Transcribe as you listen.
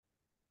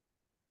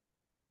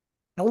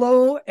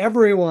Hello,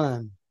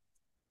 everyone.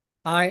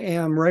 I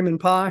am Raymond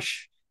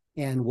Posh,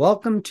 and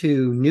welcome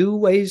to New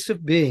Ways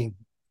of Being,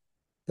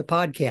 the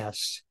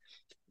podcast.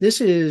 This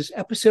is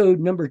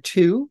episode number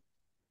 2,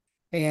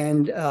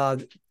 and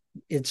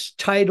it's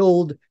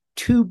titled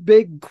Two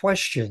Big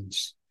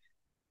Questions.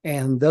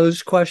 And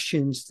those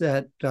questions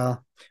that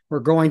we're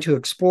going to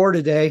explore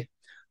today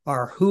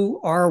are: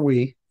 who are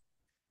we?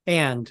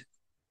 And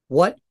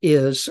what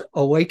is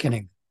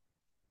awakening?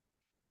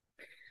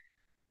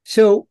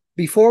 So,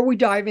 before we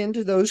dive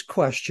into those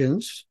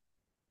questions,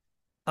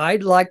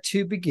 I'd like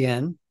to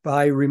begin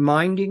by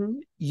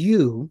reminding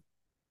you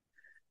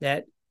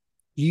that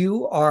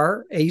you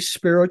are a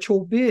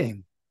spiritual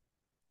being.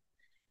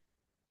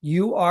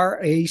 You are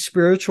a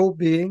spiritual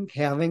being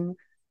having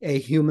a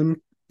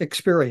human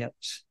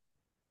experience.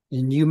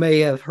 And you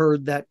may have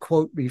heard that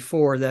quote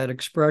before, that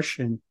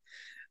expression.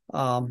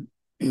 Um,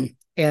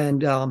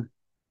 and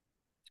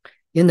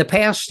in the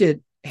past,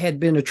 it had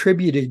been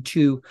attributed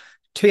to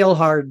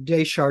Teilhard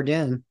de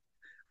Chardin,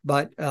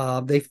 but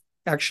they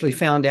actually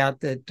found out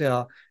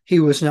that he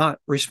was not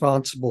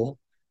responsible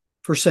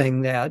for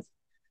saying that.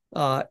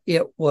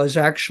 It was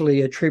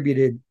actually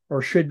attributed,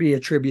 or should be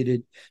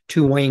attributed,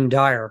 to Wayne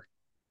Dyer.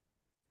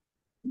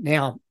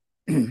 Now,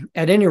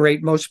 at any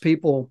rate, most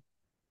people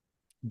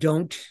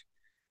don't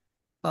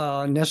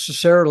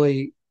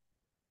necessarily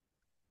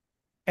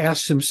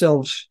ask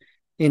themselves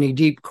any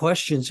deep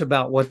questions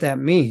about what that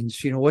means.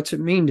 What's it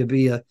mean to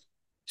be a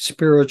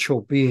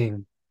spiritual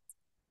being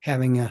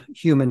having a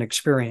human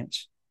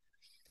experience?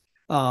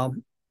 But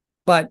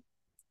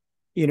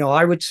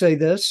I would say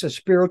this: a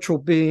spiritual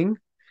being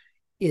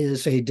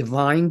is a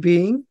divine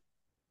being,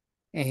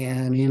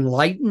 an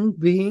enlightened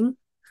being,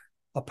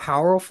 a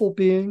powerful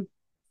being,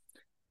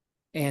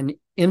 an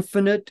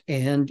infinite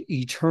and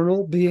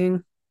eternal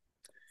being,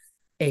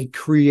 a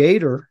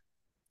creator,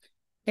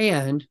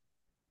 and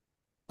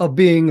a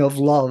being of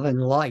love and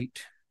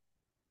light.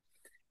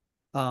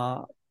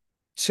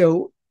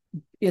 So,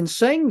 in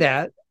saying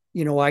that,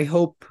 I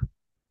hope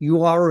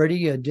you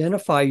already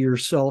identify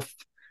yourself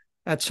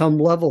at some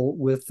level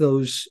with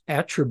those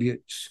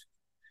attributes.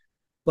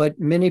 But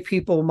many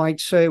people might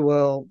say,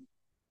 well,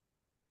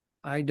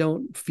 I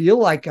don't feel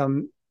like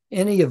I'm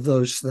any of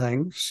those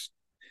things.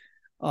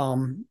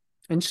 And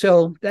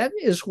so that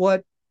is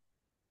what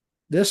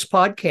this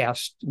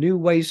podcast, New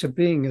Ways of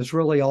Being, is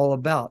really all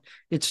about.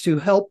 It's to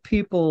help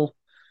people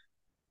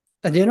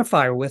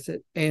identify with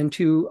it and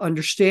to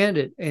understand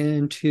it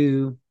and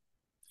to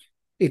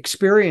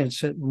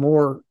experience it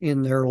more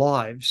in their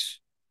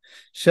lives.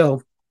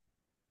 So,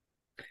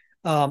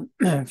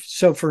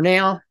 so for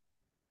now,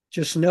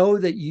 just know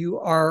that you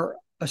are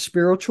a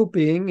spiritual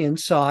being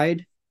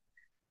inside,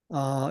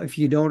 if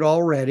you don't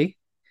already,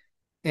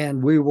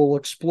 and we will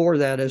explore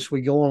that as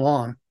we go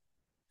along.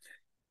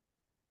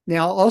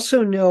 Now,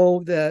 also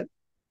know that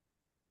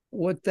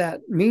what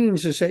that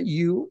means is that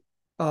you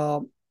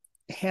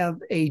have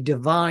a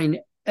divine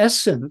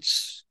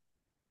essence,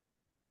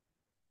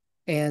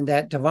 and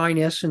that divine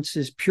essence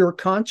is pure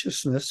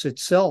consciousness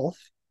itself.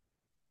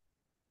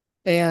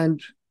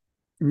 And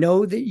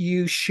know that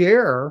you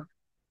share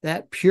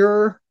that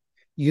pure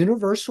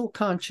universal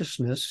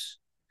consciousness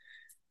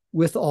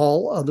with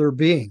all other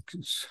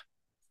beings,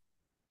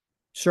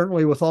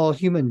 certainly with all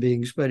human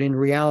beings, but in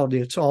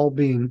reality, it's all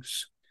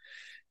beings.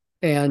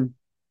 And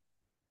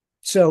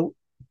so,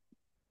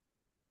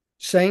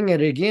 saying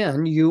it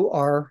again, you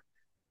are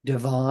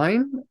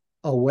divine,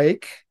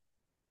 awake,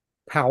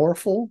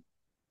 powerful,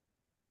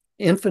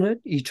 infinite,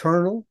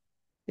 eternal,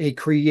 a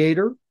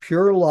creator,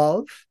 pure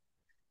love,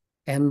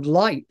 and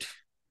light.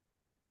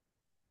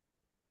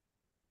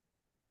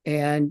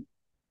 And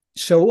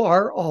so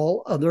are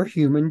all other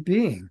human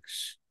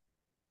beings.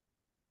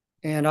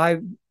 And I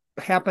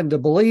happen to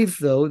believe,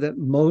 though, that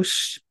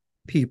most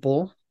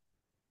people,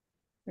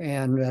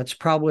 and that's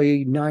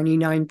probably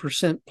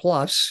 99%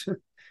 plus,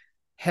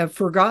 have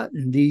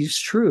forgotten these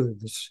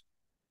truths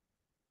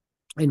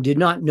and did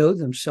not know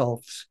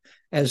themselves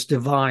as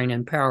divine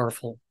and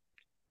powerful.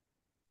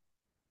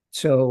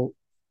 So,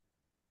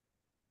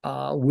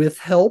 with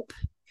help,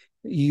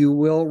 you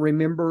will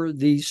remember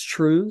these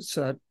truths.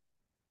 That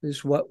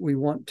is what we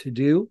want to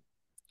do.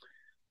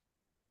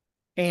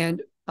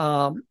 And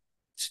I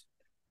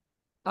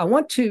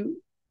want to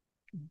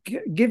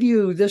give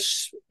you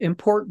this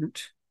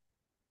important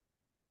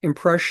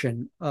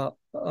impression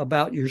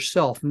about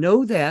yourself.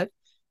 Know that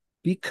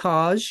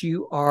because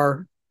you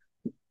are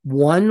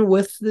one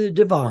with the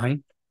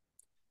divine,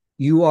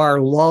 you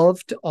are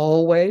loved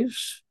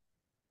always.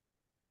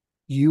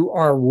 You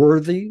are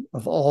worthy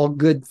of all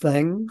good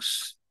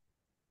things.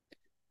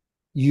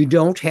 You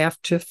don't have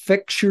to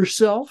fix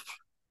yourself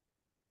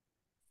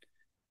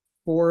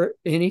for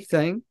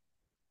anything.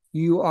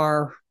 You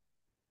are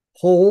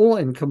whole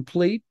and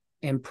complete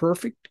and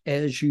perfect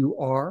as you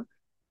are.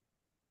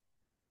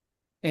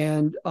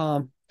 And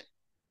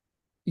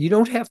you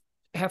don't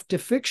have to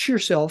fix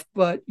yourself,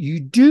 but you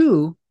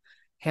do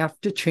have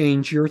to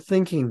change your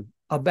thinking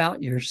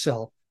about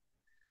yourself.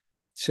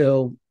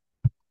 So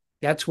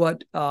that's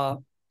what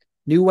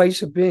New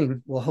ways of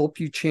being will help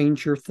you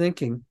change your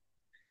thinking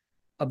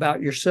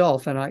about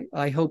yourself. And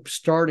I hope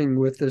starting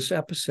with this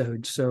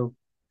episode. So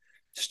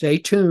stay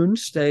tuned,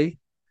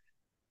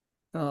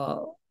 uh,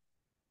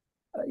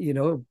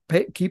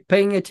 keep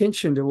paying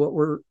attention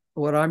to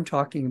what I'm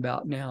talking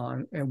about now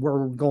and where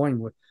we're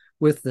going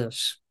with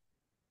this.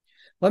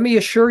 Let me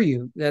assure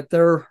you that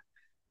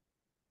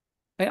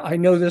I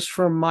know this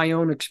from my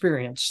own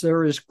experience.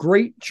 There is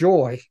great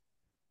joy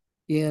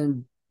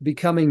in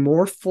becoming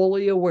more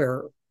fully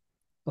aware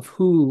of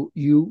who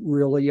you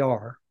really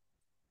are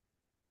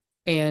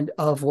and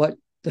of what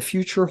the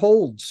future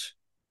holds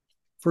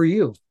for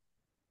you.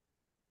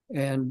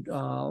 And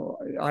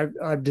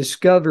I've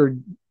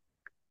discovered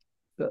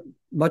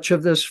much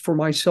of this for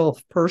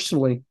myself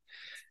personally.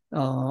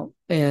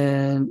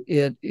 And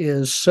it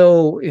is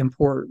so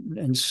important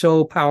and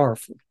so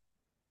powerful.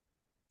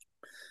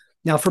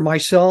 Now, for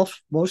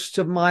myself, most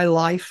of my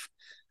life,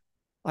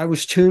 I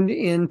was tuned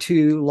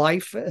into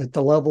life at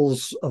the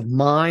levels of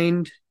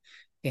mind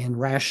and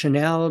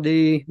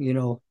rationality,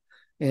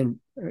 and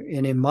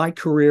in my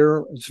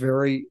career, it's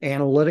very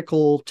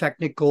analytical,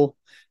 technical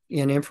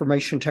in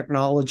information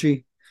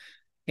technology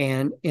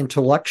and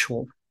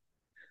intellectual.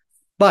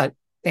 But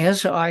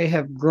as I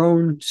have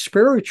grown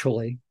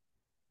spiritually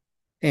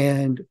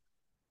and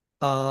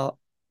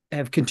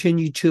have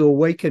continued to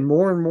awaken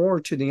more and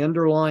more to the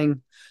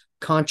underlying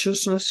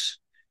consciousness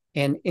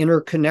and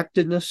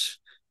interconnectedness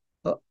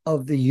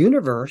of the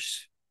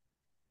universe,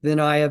 then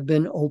I have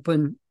been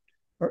open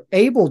or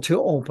able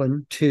to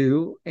open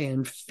to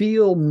and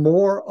feel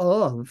more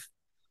of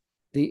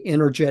the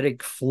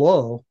energetic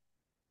flow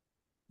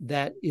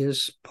that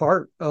is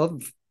part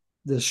of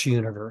this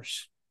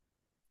universe.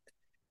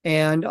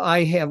 And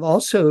I have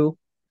also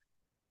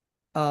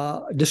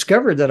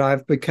discovered that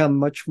I've become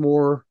much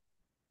more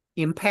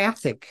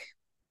empathic,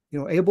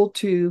 able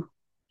to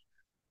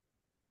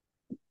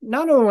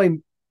not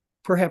only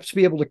perhaps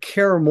be able to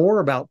care more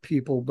about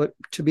people, but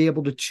to be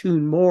able to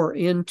tune more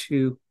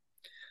into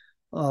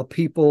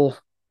people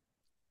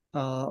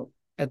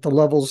at the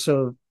levels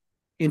of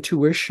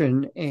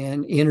intuition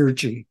and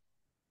energy.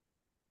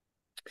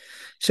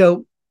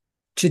 So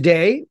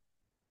today,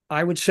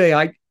 I would say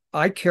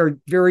I care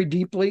very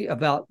deeply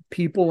about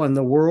people and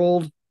the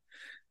world.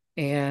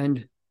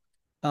 And,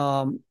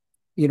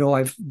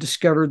 I've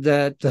discovered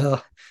that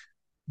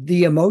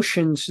the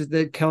emotions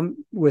that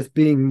come with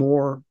being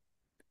more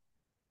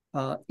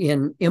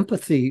in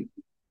empathy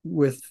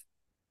with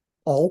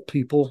all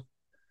people,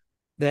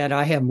 that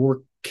I have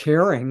more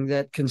caring,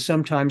 that can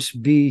sometimes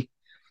be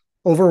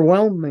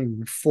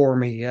overwhelming for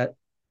me.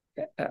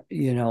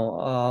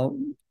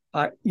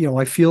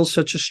 I feel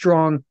such a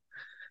strong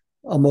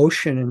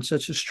emotion and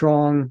such a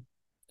strong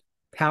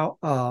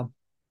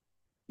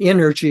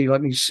energy,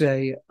 let me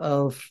say,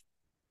 of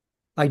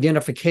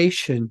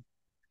identification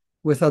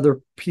with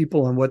other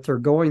people and what they're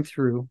going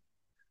through,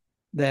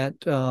 that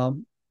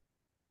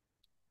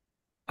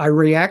I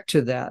react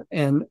to that.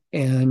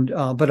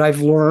 But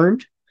I've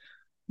learned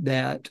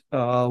that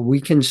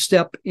we can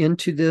step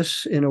into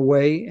this in a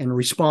way and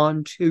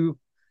respond to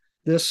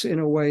this in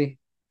a way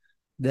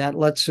that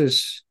lets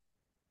us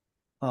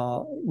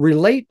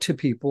relate to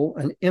people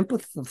and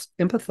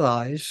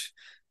empathize,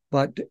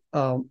 but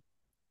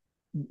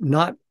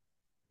not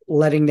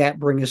letting that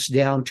bring us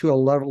down to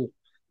a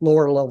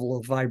lower level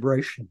of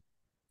vibration.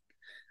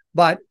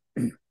 But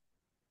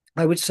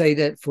I would say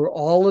that for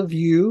all of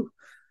you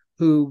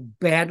who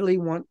badly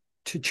want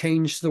to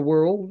change the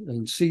world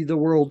and see the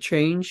world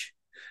change,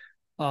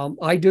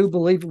 I do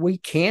believe we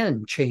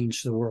can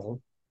change the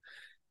world.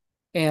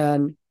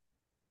 And,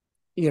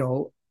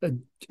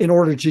 in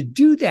order to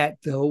do that,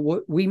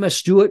 though, we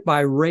must do it by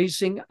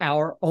raising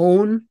our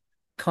own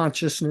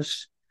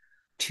consciousness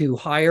to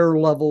higher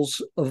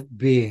levels of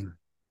being.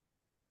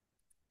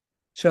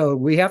 So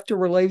we have to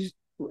raise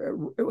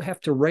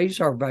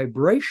our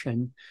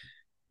vibration,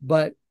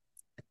 but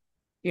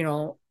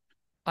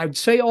I'd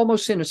say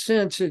almost in a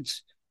sense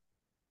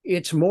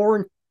it's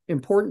more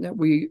important that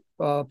we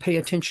pay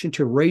attention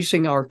to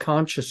raising our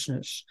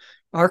consciousness.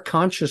 Our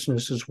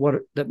consciousness is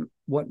what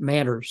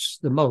matters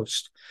the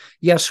most.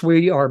 Yes,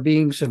 we are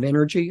beings of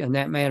energy, and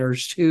that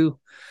matters too,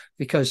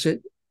 because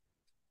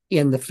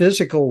in the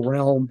physical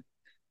realm,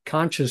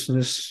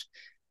 consciousness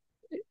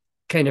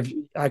kind of,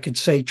 I could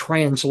say,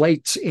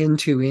 translates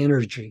into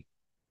energy.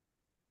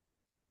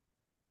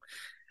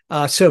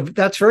 So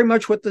that's very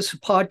much what this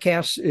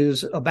podcast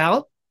is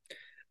about.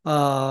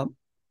 I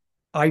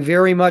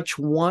very much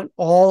want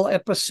all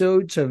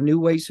episodes of New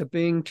Ways of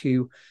Being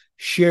to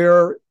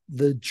share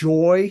the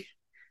joy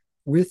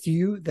with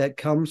you that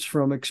comes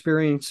from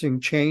experiencing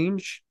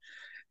change.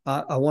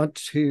 I want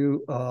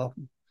to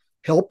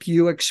help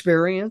you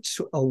experience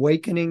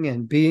awakening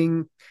and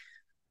being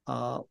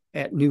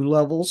at new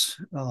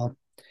levels.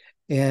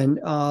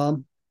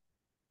 And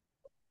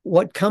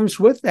what comes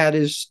with that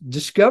is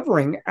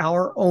discovering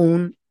our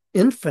own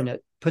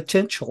infinite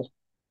potential.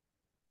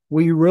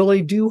 We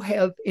really do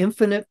have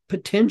infinite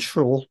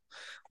potential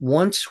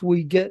once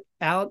we get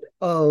out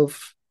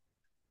of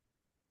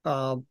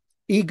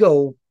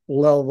ego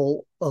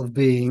level of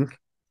being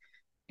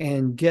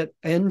and get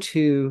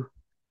into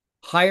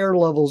higher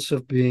levels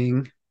of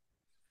being,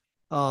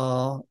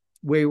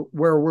 where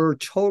we're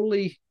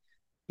totally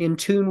in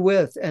tune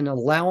with and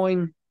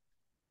allowing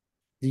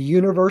the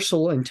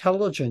universal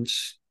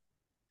intelligence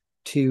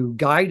to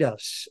guide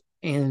us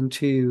and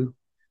to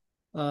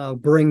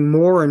bring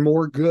more and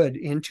more good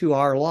into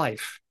our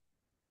life.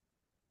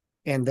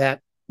 And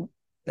that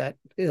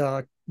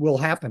will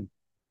happen.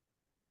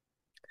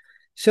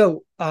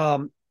 So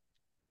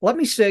let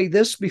me say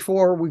this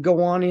before we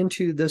go on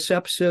into this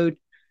episode.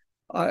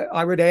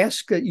 I would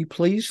ask that you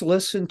please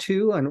listen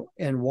to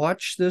and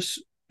watch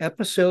this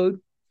episode.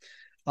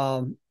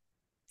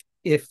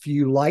 If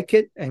you like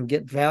it and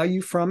get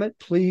value from it,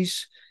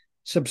 please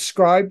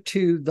subscribe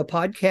to the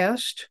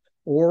podcast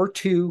or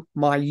to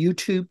my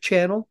YouTube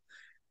channel,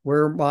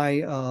 where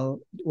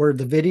where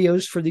the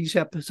videos for these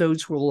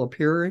episodes will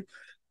appear.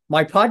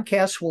 My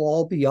podcasts will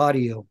all be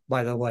audio,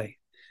 by the way,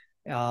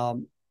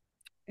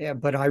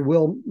 but I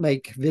will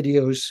make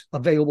videos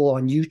available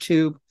on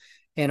YouTube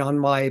and on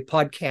my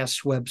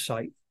podcast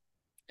website.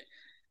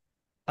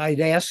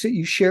 I'd ask that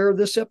you share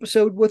this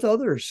episode with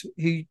others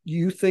who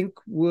you think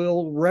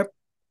will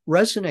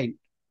resonate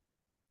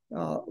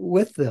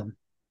with them.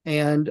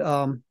 And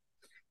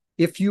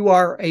if you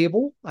are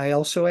able, I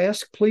also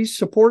ask, please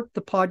support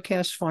the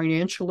podcast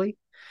financially.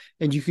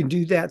 And you can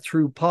do that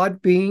through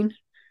Podbean,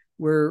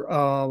 where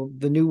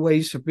the New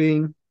Ways of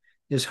Being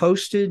is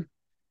hosted.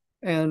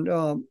 And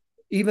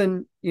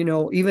even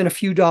a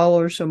few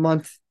dollars a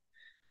month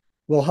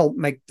will help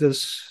make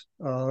this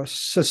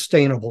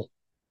sustainable.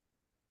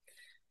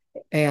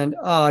 And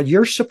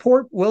your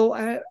support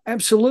will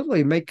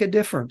absolutely make a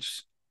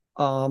difference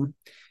in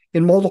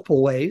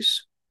multiple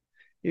ways.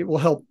 It will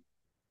help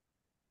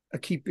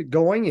keep it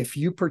going if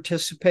you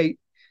participate.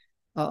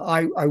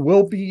 I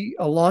will be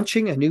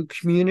launching a new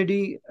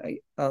community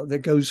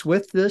that goes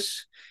with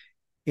this,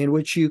 in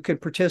which you can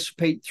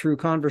participate through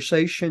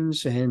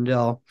conversations,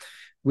 and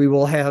we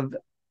will have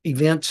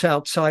events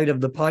outside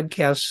of the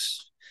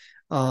podcasts.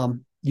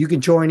 You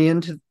can join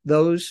into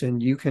those,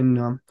 and you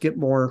can get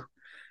more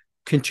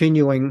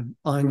continuing,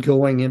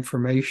 ongoing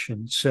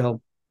information.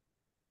 So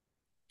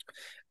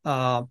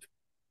let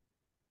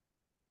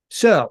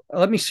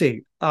me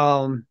see.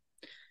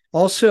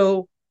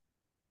 Also,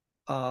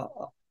 I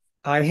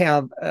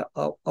have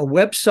a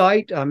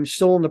website. I'm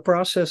still in the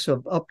process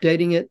of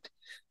updating it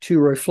to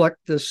reflect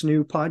this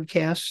new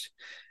podcast,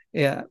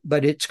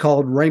 but it's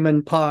called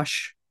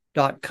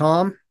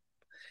RaymondPosh.com.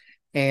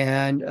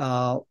 And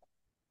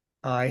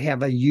I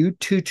have a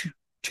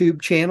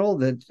YouTube channel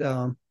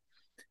that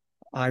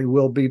I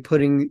will be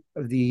putting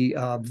the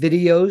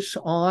videos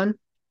on.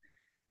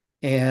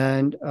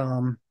 And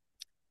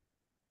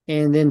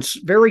then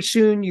very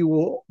soon you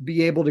will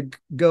be able to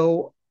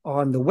go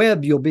on the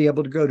web. You'll be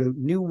able to go to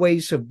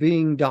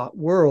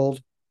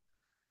newwaysofbeing.world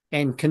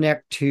and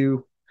connect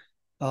to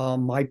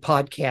my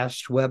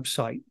podcast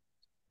website.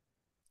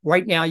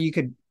 Right now, you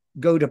could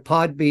go to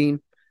Podbean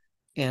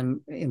and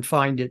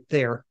find it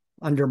there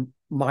under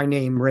my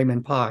name,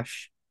 Raymond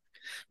Posh.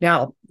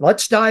 Now,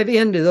 let's dive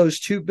into those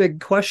two big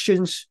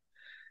questions.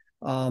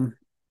 And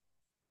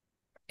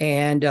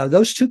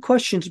those two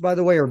questions, by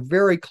the way, are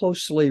very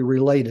closely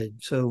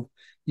related. So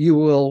you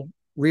will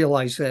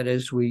realize that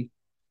as we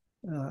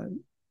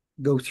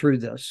go through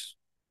this.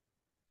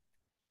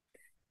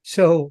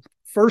 So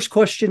first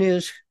question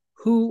is,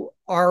 who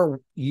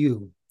are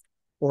you,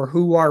 or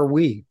who are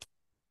we?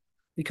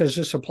 Because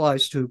this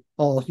applies to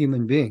all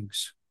human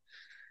beings.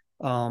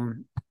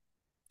 And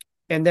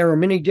there are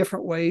many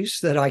different ways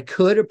that I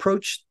could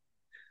approach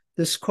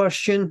this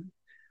question.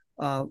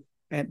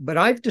 But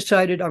I've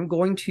decided I'm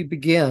going to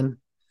begin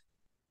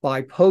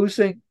by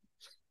posing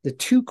the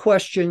two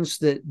questions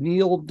that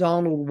Neale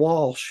Donald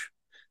Walsch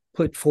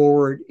put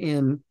forward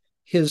in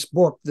his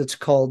book that's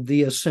called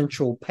The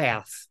Essential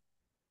Path.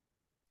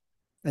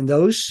 And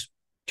those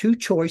two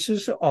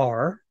choices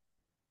are,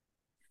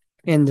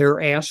 and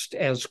they're asked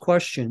as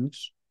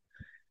questions,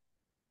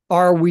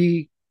 are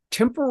we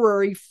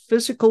temporary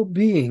physical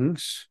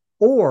beings,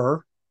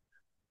 or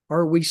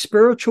are we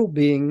spiritual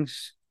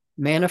beings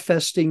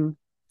manifesting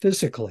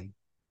physically?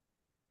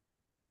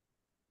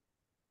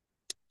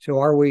 So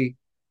are we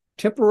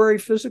temporary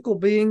physical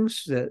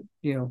beings that,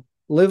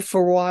 live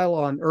for a while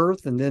on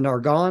earth and then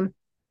are gone?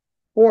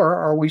 Or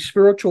are we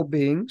spiritual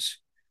beings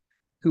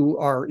who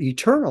are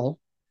eternal,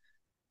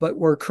 but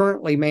we're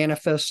currently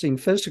manifesting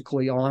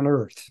physically on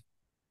earth?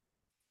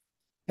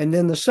 And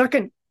then the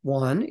second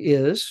one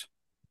is,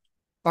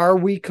 are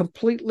we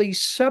completely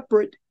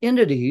separate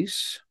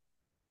entities,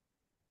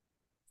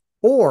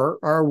 or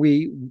are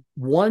we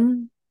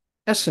one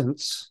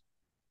essence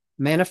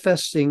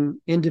manifesting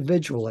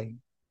individually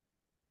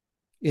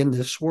in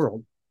this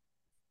world?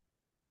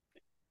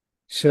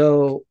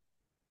 So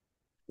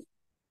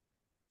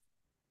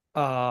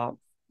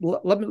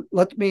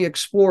let me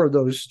explore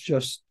those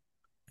just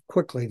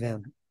quickly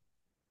then.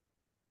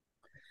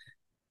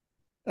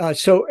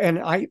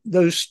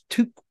 Those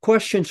two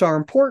questions are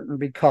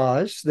important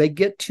because they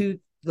get to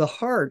the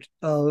heart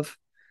of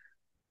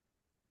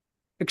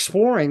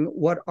exploring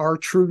what our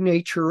true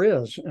nature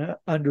is,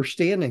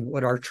 understanding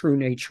what our true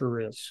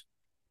nature is.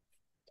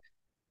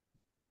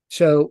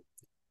 So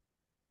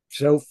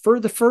for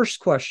the first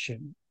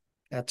question,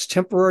 that's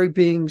temporary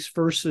beings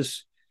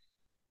versus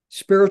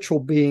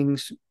spiritual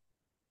beings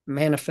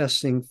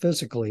manifesting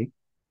physically.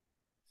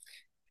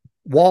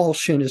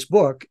 Walsh, in his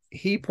book,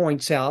 he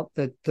points out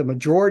that the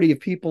majority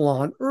of people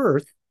on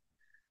Earth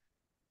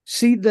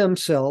see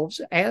themselves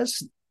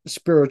as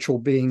spiritual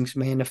beings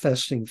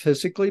manifesting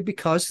physically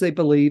because they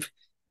believe,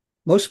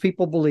 most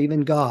people believe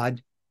in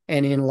God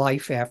and in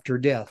life after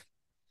death.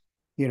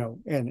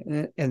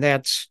 And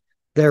that's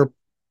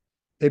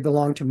they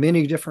belong to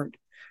many different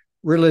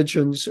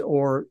religions,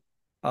 or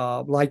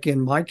like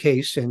in my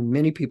case and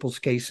many people's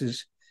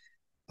cases,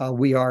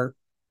 we are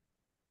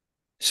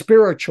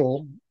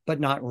spiritual but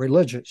not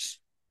religious.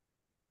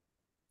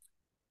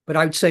 But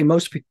I'd say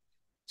most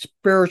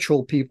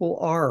spiritual people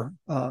are,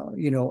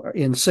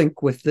 in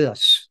sync with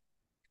this,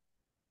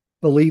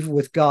 believe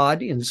with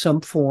God in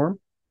some form,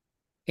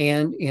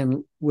 and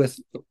in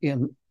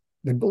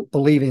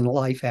believing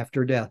life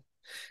after death.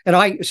 And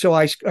I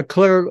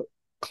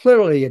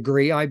clearly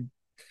agree. I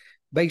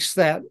based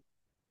that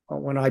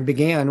when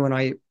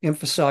I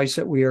emphasized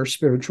that we are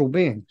spiritual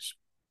beings.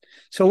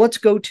 So let's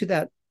go to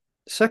that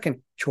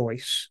second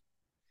choice.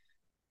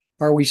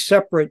 Are we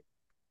separate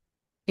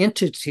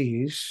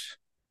entities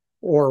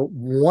or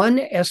one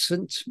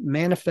essence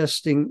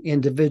manifesting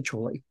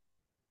individually?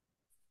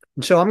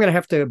 And so I'm going to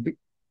have to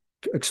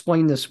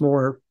explain this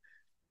more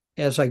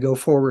as I go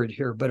forward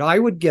here, but I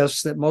would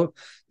guess that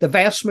the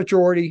vast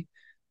majority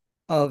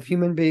of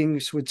human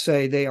beings would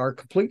say they are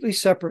completely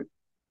separate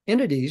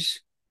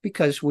entities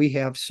because we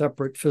have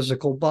separate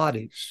physical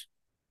bodies.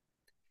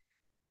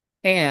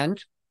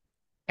 And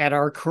at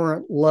our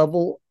current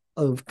level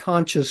of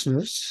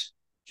consciousness,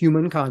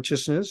 human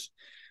consciousness,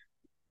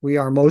 we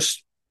are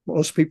most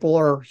people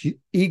are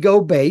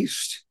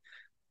ego-based,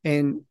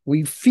 and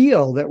we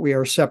feel that we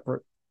are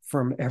separate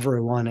from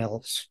everyone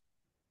else.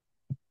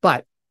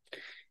 But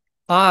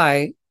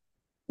I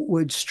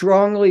would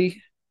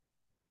strongly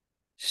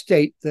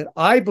state that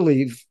I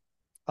believe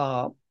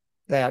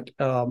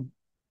that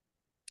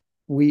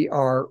we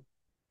are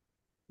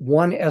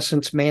one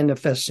essence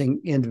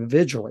manifesting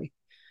individually.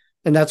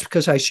 And that's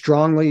because I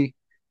strongly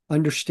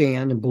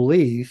understand and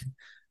believe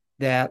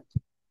that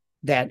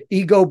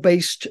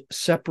ego-based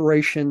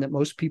separation that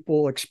most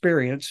people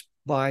experience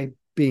by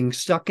being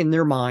stuck in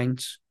their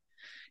minds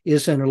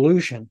is an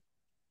illusion.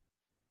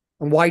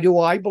 And why do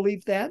I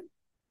believe that?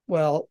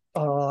 Well,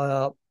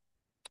 I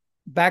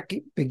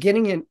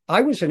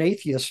was an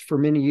atheist for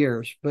many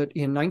years, but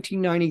in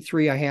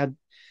 1993, I had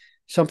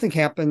something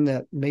happen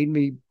that made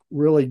me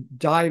really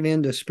dive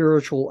into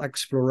spiritual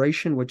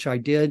exploration, which I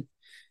did.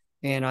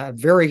 And I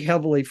very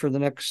heavily for the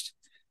next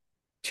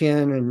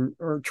 10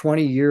 or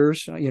 20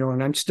 years,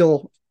 and I'm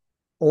still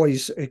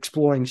always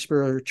exploring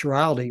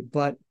spirituality.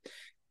 But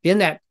in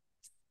that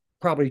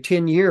probably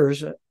 10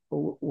 years,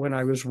 when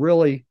I was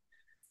really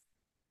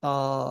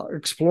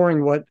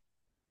exploring what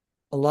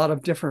a lot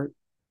of different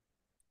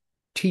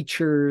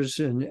teachers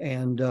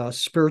and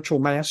spiritual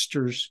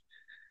masters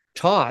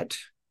taught,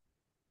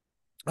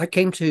 I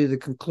came to the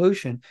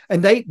conclusion,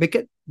 and I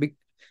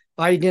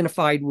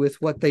identified with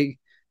what they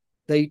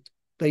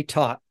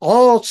taught.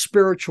 All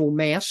spiritual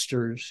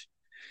masters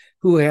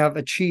who have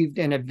achieved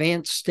an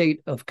advanced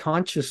state of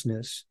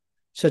consciousness,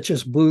 such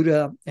as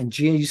Buddha and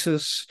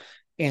Jesus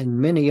and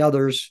many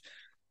others,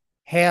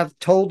 have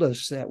told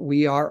us that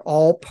we are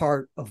all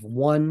part of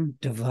one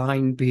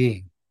divine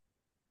being.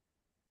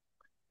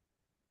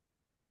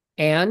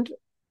 And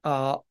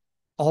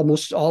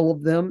almost all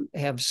of them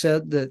have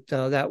said that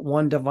that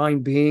one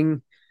divine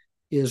being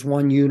is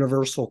one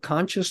universal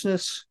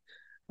consciousness.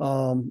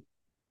 There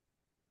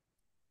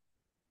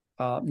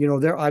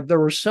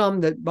were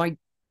some that might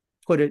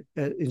put it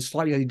in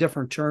slightly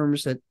different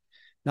terms, that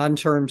not in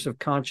terms of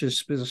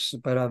consciousness,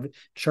 but of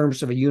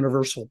terms of a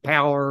universal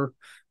power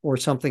or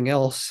something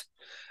else.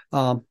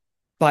 But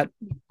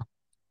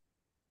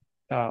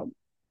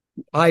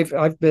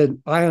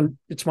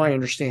it's my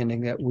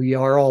understanding that we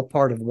are all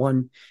part of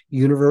one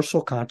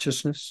universal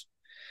consciousness.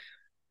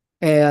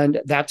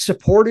 And that's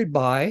supported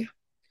by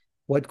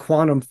what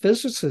quantum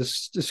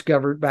physicists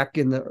discovered back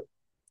in the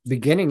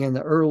beginning, in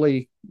the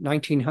early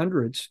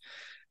 1900s.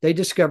 They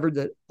discovered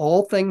that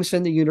all things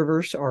in the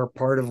universe are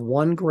part of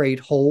one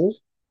great whole,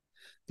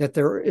 that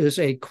there is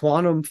a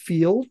quantum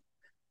field,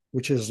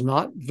 which is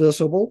not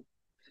visible,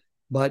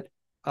 but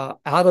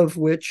out of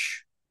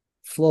which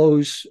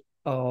flows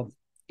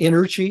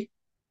energy.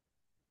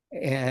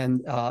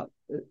 And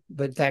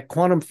but that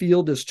quantum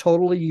field is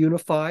totally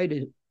unified,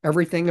 and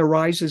everything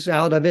arises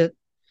out of it.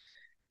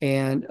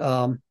 And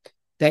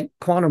that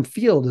quantum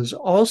field is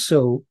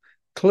also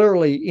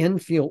clearly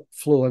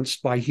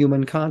influenced by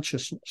human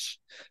consciousness.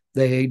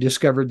 They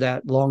discovered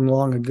that long,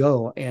 long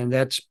ago, and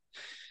that's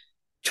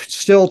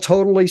still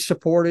totally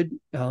supported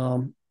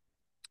in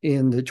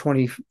the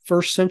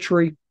 21st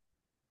century.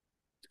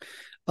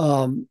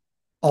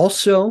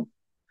 Also,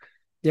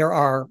 there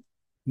are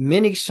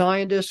many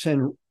scientists,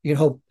 and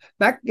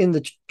back in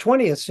the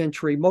 20th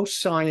century, most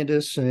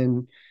scientists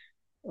and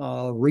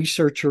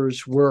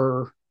researchers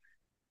were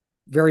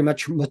very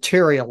much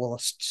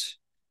materialists,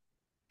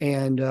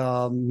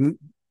 and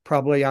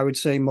probably I would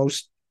say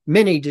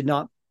many did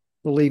not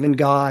believe in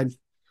God,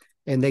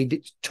 and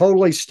they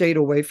totally stayed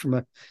away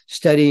from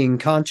studying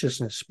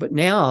consciousness. But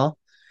now,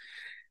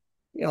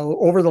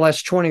 over the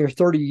last 20 or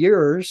 30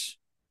 years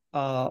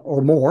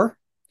or more,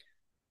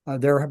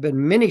 there have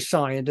been many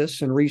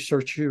scientists and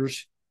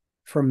researchers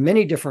from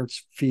many different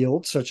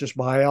fields, such as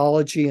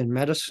biology and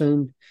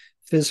medicine,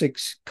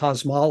 physics,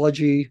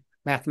 cosmology,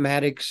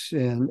 mathematics,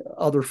 and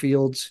other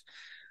fields,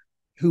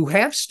 who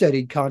have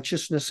studied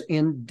consciousness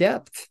in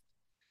depth.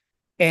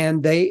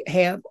 And they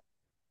have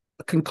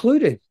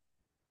concluded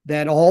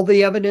that all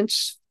the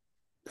evidence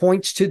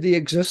points to the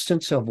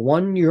existence of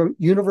one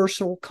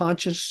universal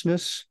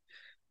consciousness,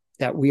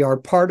 that we are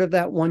part of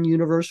that one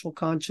universal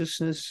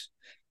consciousness.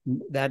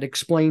 That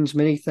explains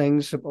many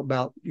things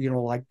about,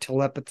 like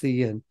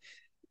telepathy and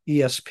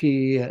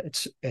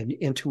ESP and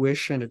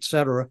intuition,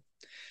 etc.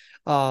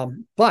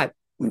 And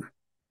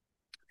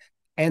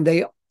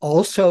they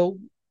also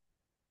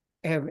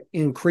have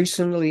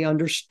increasingly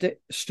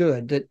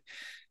understood that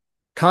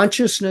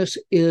consciousness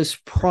is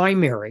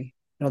primary.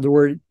 In other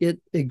words, it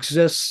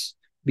exists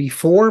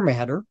before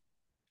matter.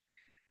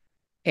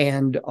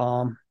 And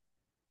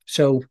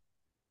so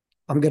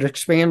I'm going to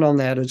expand on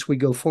that as we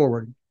go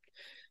forward.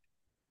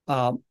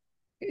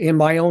 In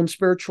my own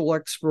spiritual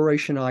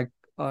exploration, I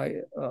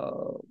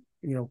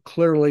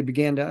clearly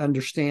began to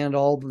understand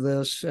all of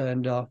this,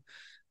 and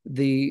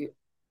the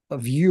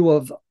view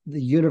of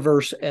the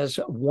universe as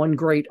one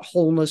great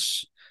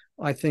wholeness,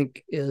 I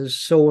think, is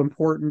so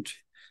important.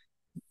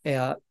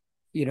 And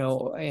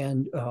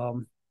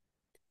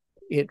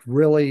it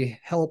really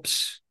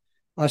helps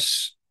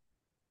us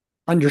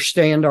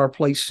understand our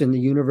place in the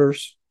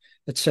universe,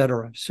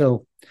 etc.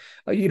 So,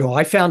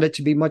 I found it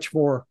to be a much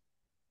more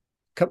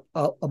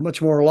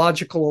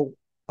logical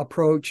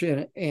approach,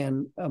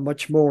 and a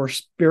much more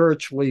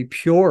spiritually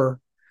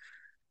pure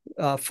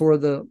for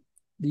the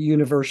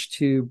universe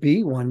to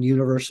be one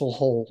universal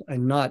whole,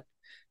 and not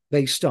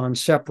based on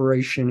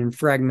separation and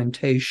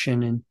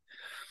fragmentation and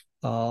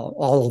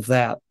all of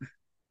that.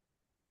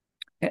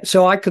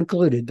 So I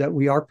concluded that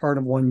we are part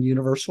of one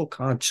universal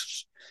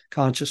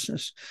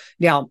consciousness.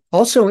 Now,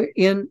 also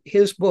in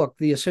his book,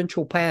 The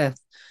Essential Path,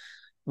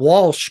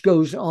 Walsh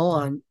goes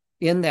on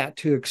in that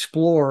to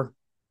explore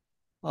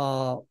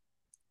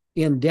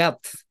in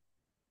depth,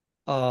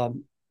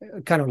 kind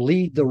of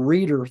lead the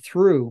reader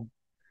through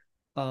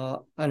an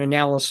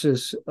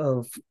analysis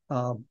of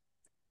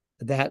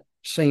that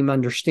same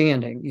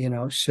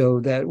understanding, so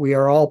that we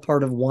are all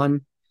part of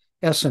one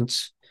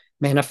essence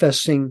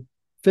manifesting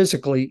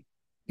physically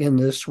in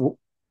this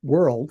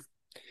world.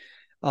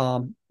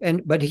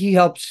 But he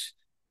helps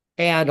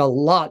add a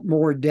lot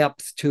more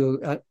depth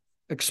to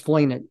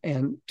explain it,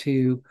 and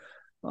to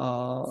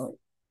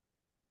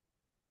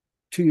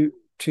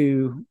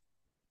to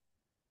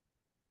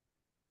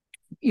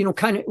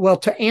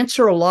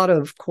answer a lot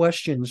of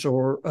questions,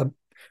 or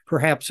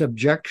perhaps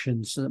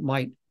objections that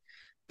might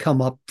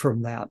come up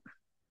from that.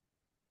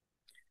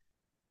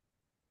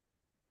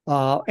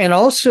 And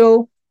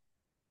also,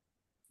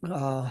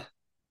 I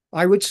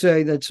would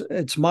say that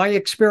it's my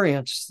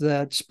experience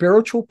that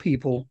spiritual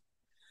people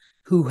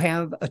who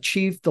have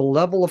achieved the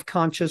level of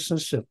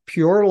consciousness of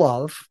pure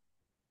love,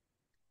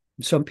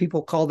 some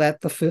people call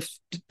that the fifth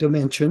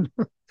dimension,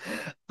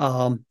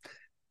 and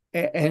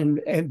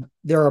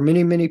there are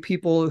many, many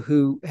people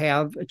who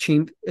have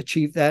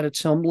achieved that at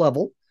some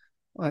level,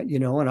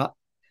 and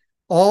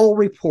all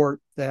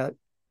report that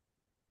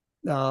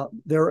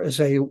there is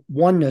a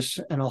oneness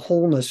and a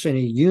wholeness and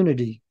a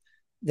unity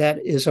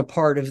that is a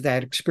part of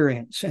that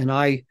experience. And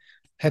I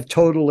have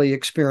totally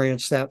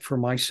experienced that for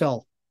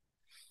myself.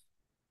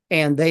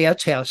 And they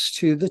attest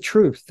to the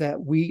truth that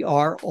we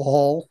are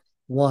all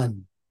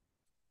one.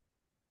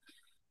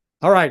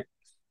 All right.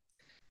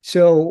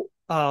 So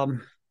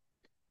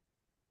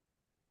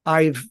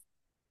I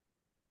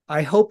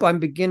hope I'm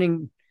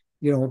beginning,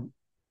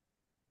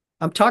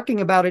 I'm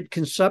talking about it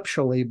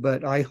conceptually,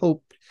 but I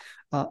hope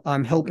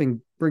I'm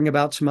helping bring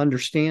about some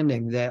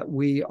understanding that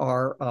we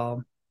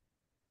are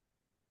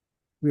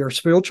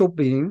spiritual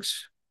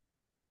beings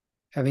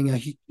having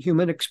a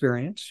human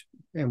experience,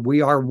 and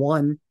we are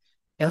one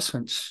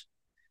essence.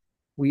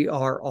 We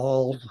are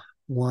all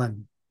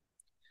one.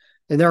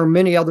 And there are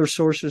many other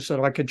sources that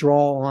I could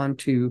draw on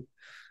to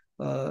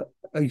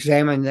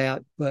examine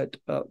that, but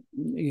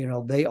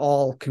they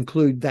all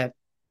conclude that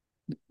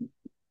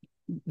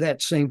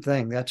same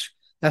thing.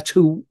 That's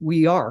who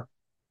we are.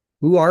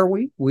 Who are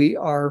we? We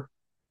are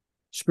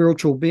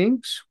spiritual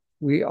beings.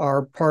 We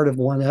are part of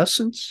one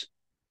essence.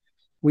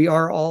 We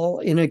are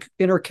all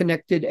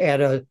interconnected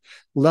at a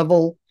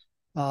level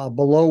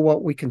below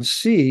what we can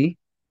see,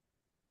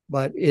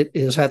 but it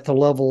is at the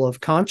level of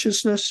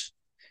consciousness,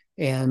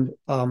 and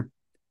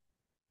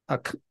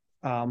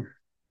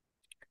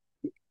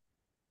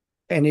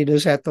it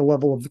is at the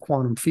level of the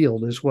quantum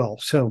field as well.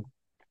 So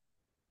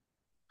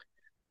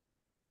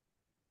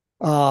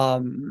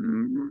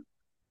Now,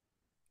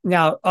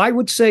 I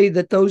would say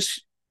that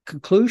those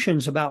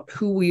conclusions about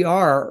who we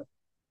are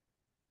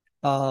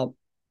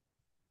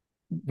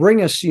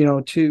bring us,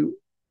 to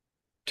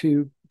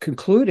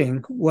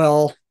concluding,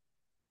 well,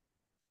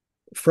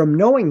 from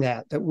knowing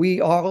that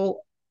we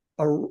all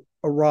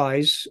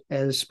arise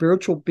as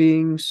spiritual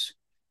beings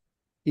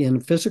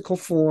in physical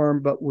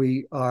form, but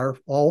we are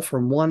all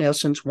from one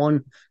essence,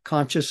 one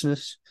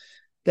consciousness,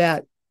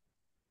 that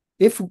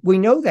if we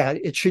know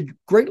that, it should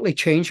greatly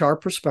change our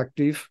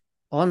perspective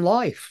on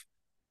life,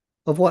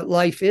 of what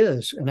life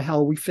is and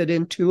how we fit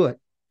into it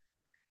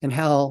and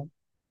how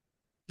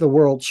the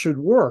world should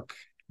work.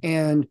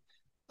 And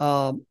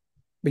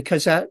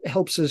because that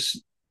helps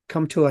us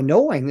come to a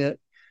knowing that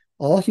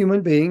all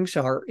human beings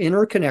are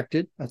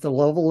interconnected at the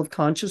level of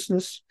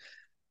consciousness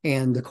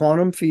and the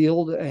quantum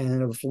field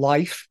and of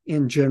life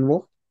in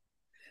general.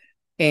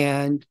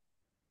 And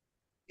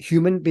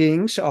human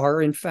beings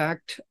are, in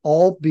fact,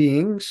 all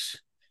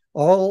beings,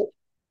 all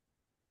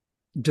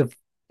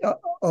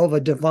of a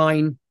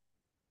divine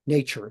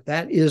nature.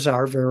 That is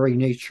our very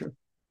nature.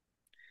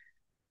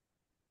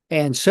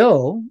 And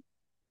so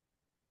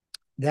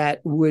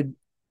that would,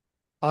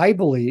 I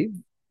believe,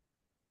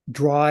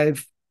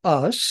 drive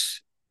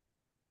us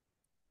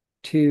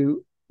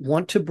to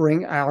want to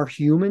bring our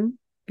human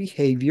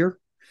behavior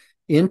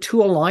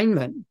into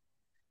alignment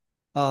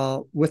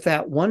with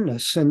that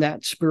oneness and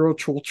that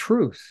spiritual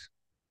truth.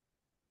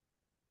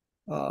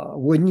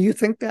 Wouldn't you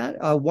think that?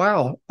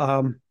 Wow.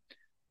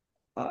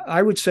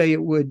 I would say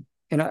it would,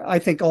 and I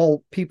think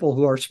all people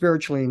who are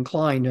spiritually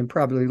inclined and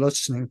probably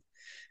listening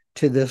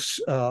to this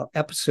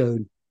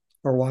episode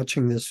or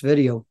watching this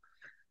video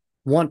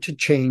want to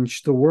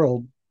change the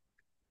world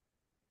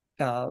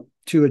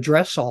to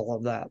address all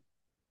of that.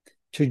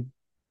 To,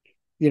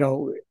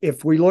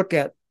 if we look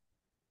at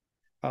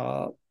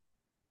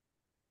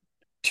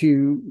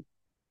to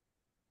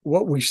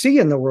what we see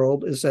in the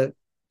world is that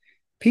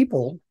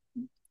people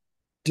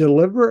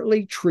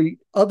deliberately treat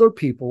other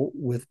people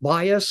with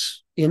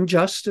bias,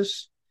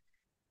 injustice,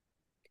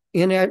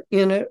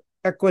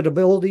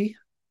 inequitability.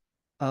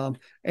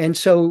 And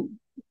so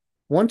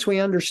once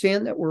we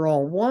understand that we're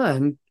all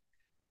one,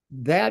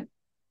 that,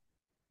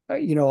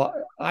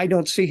 I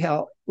don't see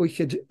how we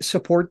could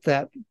support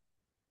that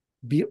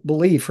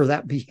belief or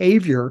that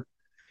behavior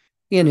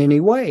in any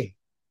way.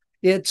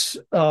 It's,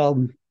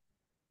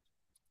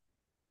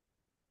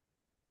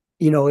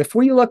 if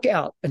we look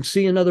out and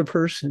see another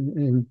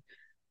person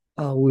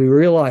and we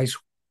realize,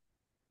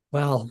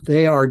 wow,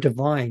 they are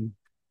divine.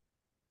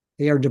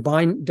 They are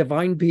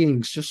divine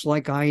beings, just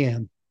like I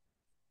am.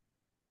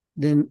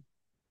 Then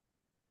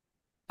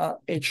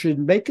it should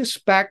make us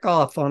back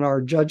off on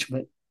our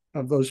judgment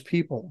of those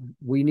people.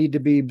 We need to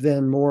be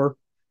then more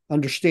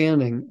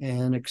understanding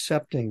and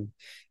accepting,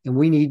 and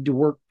we need to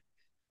work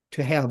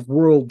to have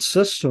world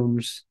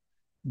systems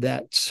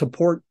that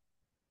support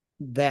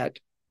that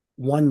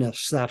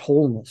oneness, that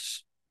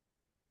wholeness.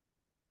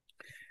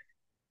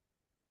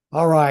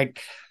 All right.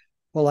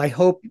 Well, I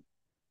hope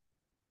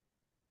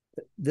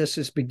this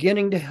is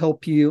beginning to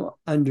help you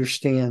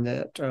understand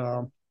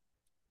that,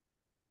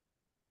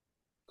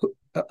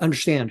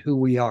 understand who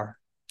we are.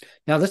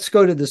 Now, let's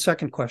go to the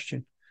second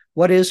question.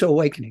 What is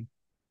awakening?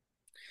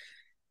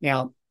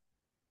 Now,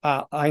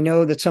 I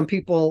know that some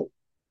people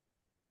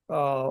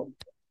in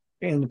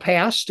the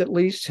past, at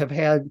least, have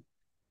had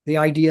the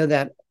idea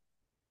that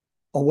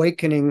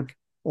awakening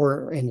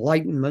or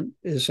enlightenment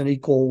is an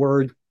equal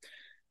word.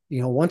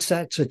 Once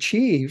that's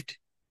achieved,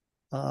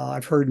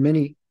 I've heard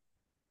many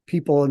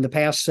people in the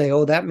past say,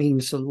 oh, that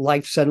means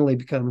life suddenly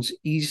becomes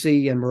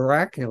easy and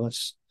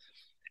miraculous.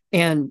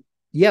 And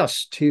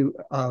yes, in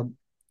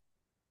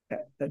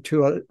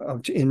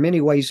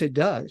many ways it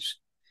does.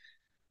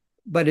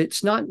 But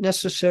it's not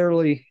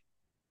necessarily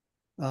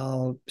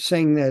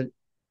saying that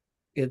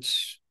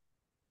it's,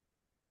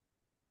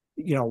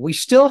 we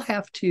still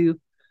have to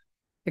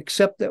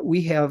accept that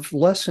we have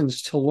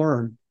lessons to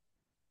learn,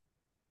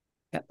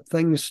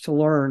 things to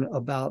learn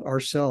about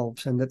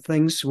ourselves, and that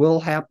things will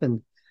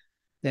happen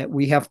that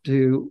we have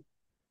to,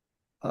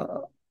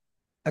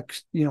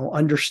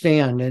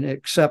 understand and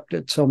accept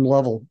at some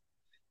level.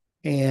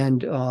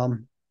 And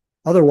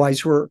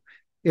otherwise,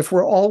 if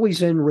we're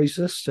always in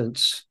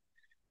resistance,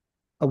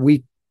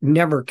 we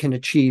never can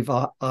achieve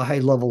a high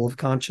level of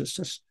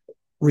consciousness.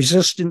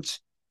 Resistance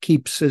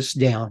keeps us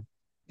down.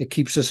 It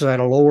keeps us at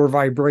a lower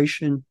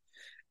vibration.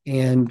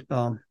 And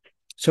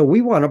so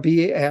we want to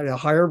be at a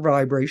higher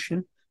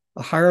vibration,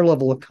 a higher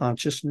level of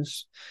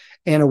consciousness.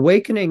 And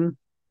awakening,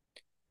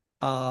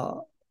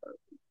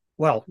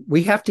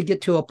 we have to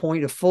get to a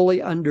point of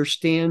fully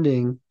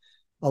understanding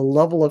a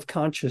level of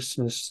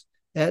consciousness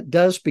that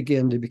does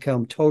begin to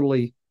become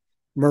totally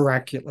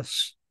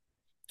miraculous.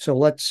 So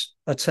let's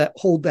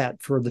hold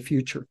that for the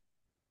future.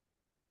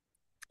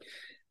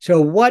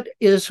 So what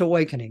is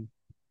awakening?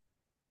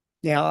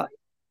 Now,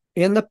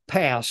 in the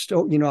past,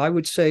 I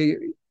would say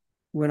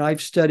when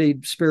I've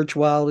studied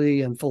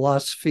spirituality and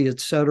philosophy,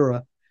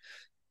 etc.,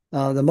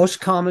 the most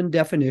common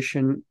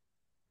definition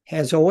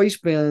has always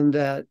been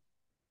that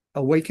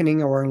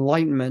awakening or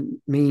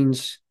enlightenment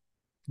means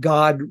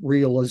God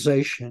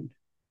realization,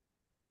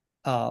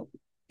 uh,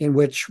 in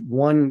which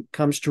one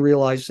comes to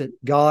realize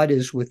that God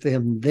is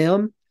within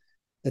them,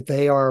 that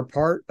they are a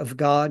part of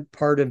God,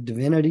 part of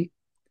divinity.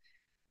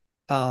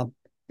 Uh,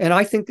 and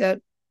I think that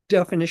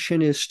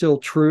definition is still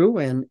true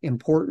and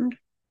important,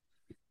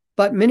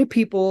 but many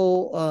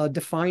people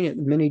define it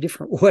in many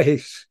different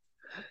ways.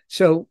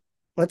 So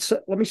let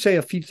me say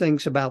a few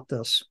things about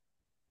this.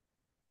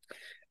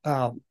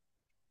 And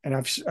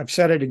I've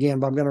said it again,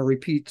 but I'm going to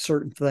repeat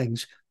certain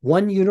things.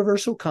 One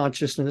universal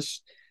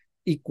consciousness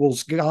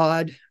equals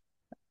God,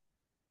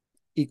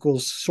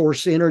 equals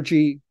source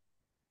energy,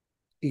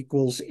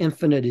 equals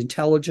infinite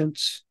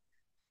intelligence,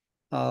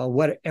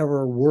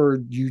 whatever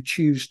word you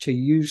choose to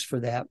use for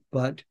that.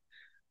 But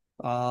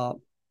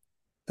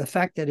the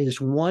fact that it is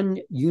one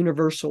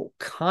universal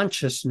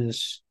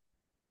consciousness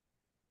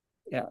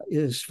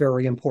is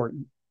very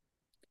important.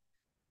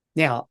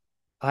 Now,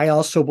 I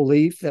also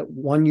believe that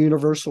one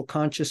universal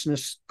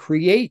consciousness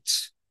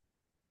creates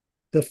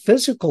the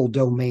physical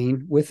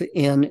domain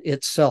within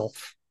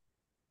itself.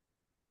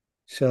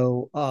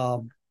 So,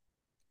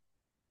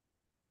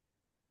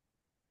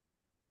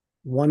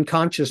 one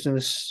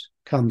consciousness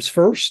comes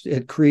first.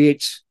 It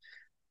creates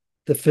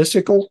the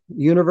physical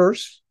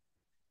universe,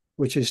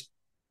 which is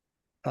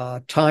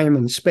time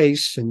and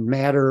space and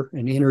matter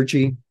and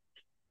energy.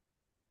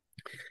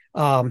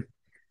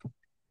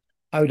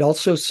 I would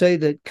also say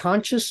that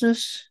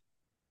consciousness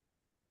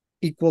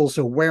equals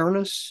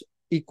awareness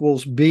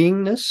equals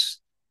beingness.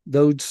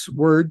 Those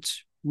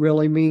words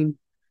really mean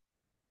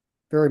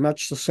very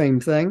much the same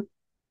thing.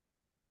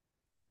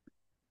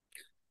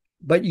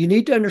 But you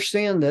need to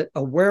understand that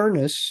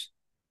awareness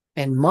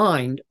and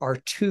mind are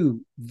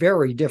two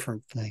very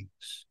different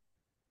things.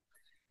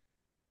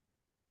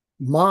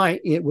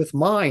 With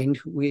mind,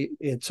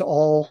 it's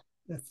all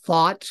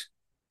thought,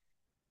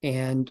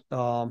 and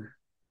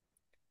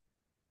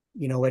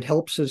it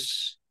helps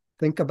us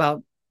think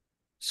about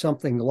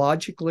something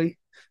logically.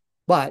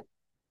 But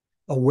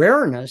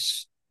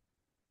awareness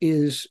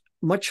is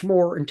much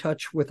more in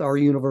touch with our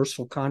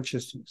universal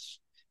consciousness,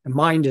 and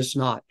mind is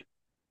not.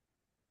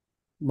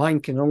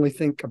 Mind can only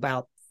think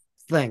about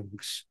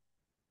things.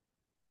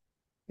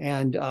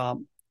 And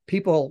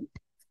people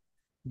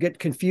get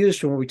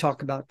confused when we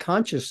talk about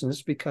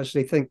consciousness because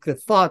they think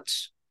that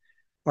thoughts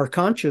are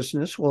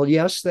consciousness. Well,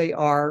 yes, they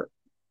are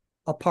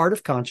a part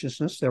of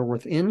consciousness. They're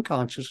within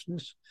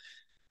consciousness.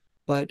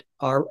 But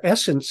our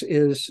essence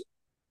is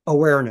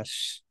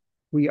awareness.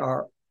 We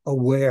are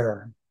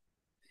aware,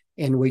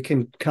 and we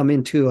can come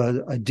into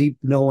a deep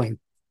knowing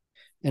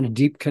and a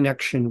deep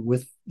connection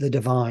with the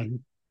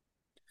divine.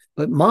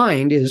 But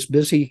mind is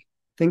busy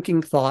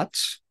thinking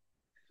thoughts,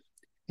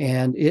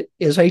 and it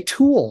is a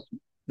tool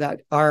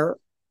that our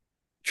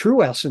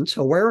true essence,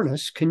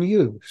 awareness, can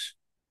use.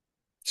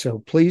 So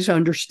please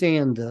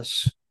understand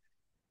this.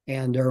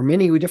 And there are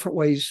many different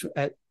ways.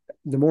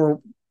 The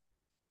more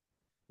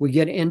we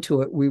get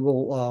into it, we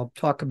will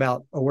talk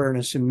about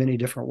awareness in many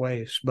different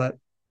ways. But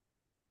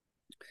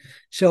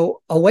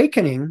so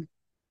awakening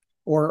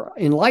or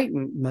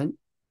enlightenment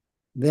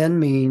then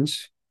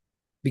means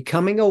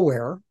becoming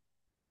aware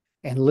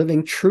and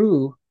living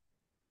true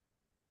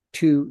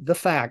to the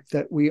fact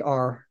that we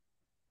are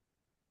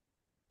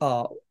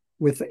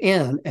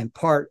within and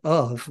part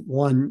of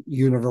one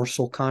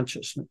universal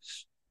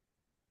consciousness.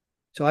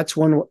 So that's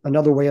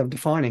another way of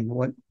defining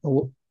what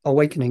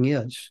awakening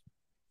is.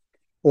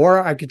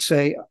 Or I could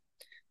say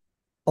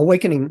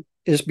awakening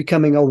is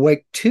becoming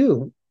awake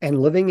to and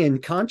living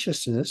in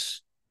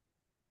consciousness.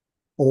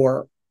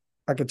 Or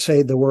I could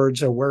say the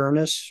words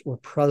awareness or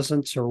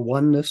presence or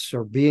oneness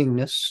or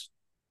beingness.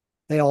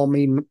 They all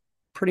mean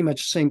pretty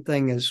much the same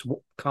thing as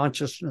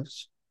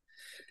consciousness.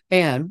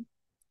 And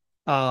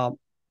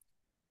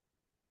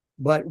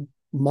but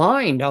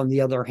mind, on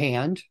the other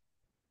hand,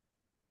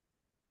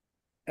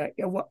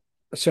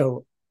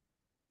 so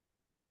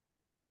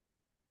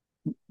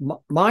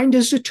mind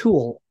is a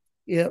tool.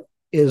 It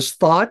is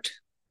thought,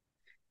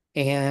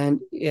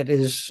 and it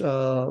is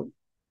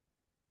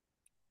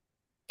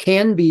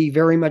can be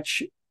very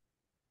much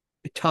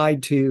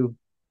tied to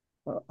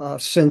a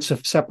sense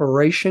of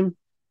separation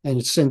and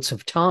a sense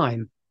of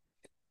time.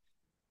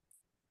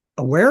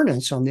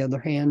 Awareness, on the other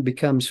hand,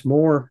 becomes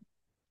more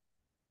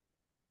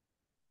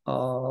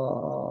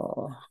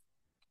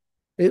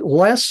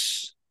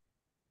less,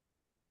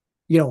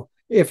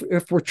 if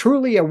we're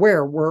truly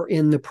aware, we're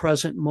in the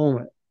present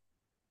moment.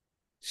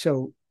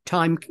 So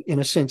time, in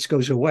a sense,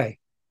 goes away.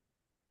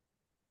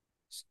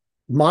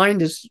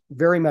 Mind is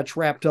very much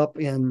wrapped up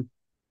in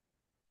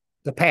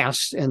the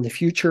past and the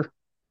future.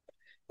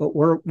 But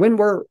when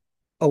we're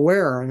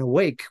aware and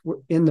awake, we're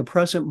in the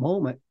present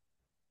moment.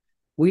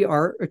 We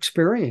are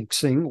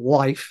experiencing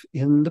life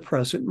in the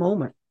present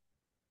moment.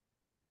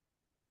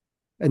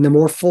 And the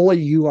more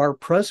fully you are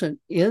present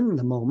in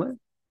the moment,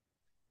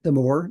 the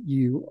more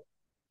you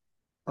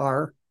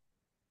are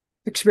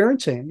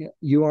experiencing it.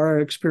 You are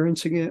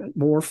experiencing it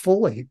more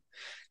fully.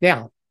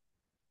 Now,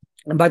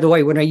 And by the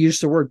way, when I use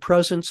the word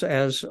presence,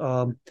 as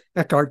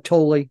Eckhart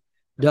Tolle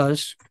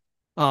does,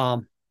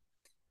 um,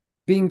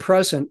 being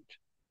present,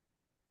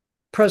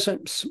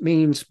 presence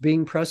means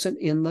being present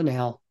in the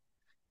now.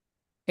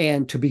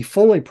 And to be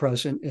fully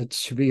present,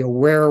 it's to be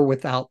aware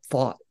without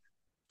thought.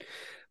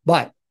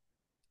 But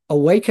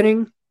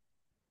awakening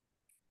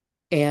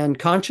and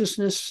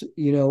consciousness,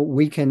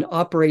 we can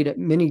operate at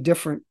many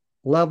different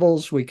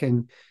levels. We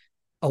can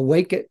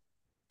awake it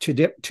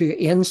to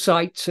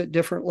insights at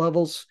different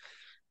levels.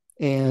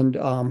 And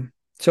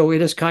so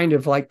it is kind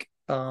of like,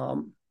 I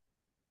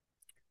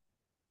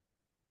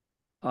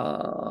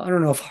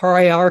don't know if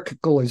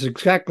hierarchical is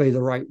exactly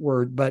the right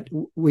word, but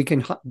we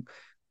can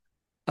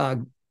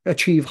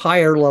achieve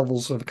higher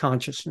levels of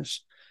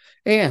consciousness.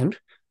 And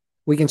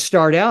we can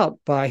start out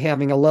by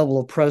having a level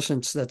of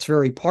presence that's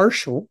very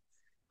partial.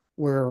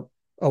 We're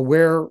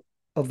aware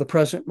of the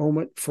present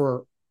moment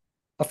for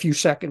a few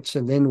seconds,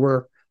 and then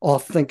we're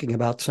off thinking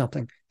about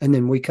something. And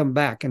then we come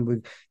back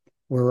and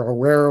we're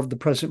aware of the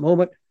present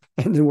moment,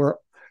 and then we're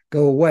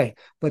go away.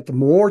 But the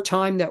more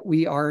time that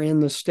we are in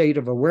the state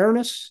of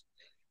awareness,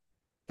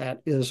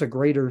 that is a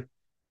greater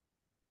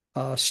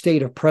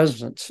state of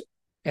presence,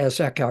 as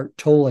Eckhart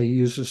Tolle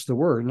uses the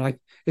word. And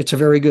it's a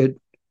very good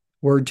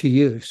word to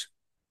use.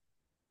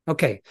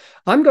 Okay,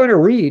 I'm going to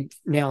read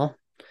now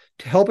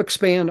to help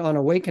expand on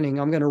awakening.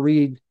 I'm going to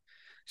read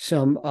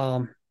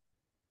some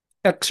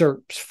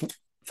excerpts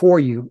for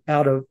you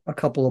out of a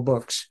couple of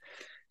books.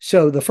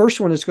 So the first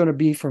one is going to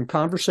be from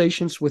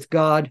Conversations with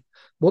God,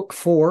 Book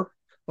 4,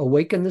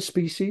 Awaken the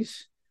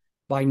Species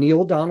by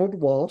Neale Donald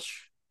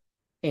Walsch.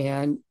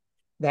 And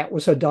that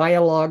was a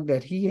dialogue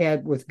that he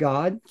had with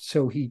God.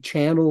 So he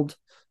channeled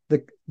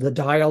the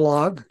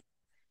dialogue.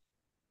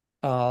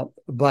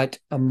 But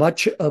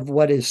much of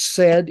what is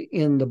said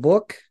in the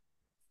book,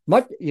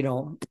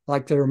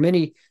 like there are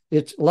many,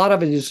 a lot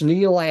of it is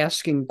Neale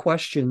asking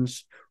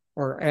questions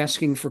or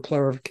asking for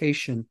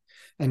clarification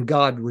and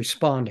God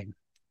responding.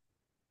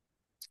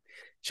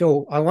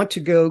 So I want to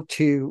go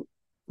to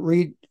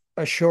read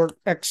a short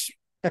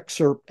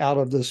excerpt out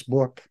of this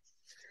book.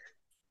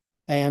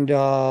 And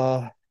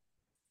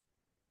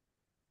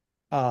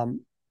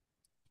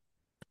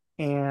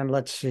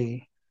let's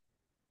see.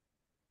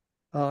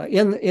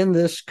 In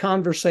this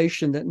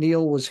conversation that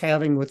Neale was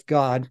having with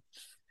God,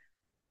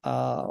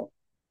 it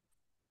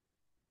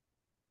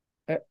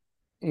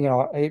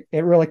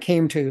really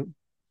came to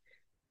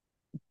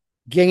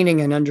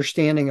gaining an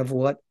understanding of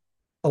what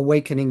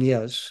awakening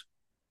is.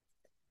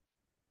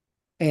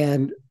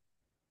 And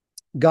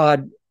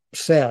God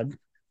said,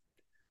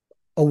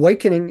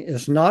 awakening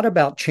is not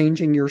about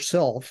changing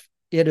yourself.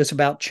 It is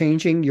about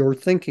changing your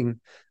thinking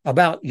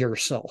about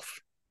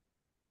yourself.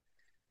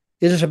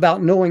 It is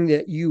about knowing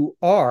that you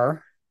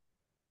are,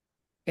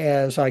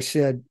 as I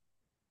said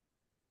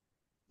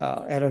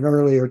at an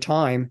earlier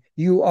time,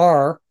 you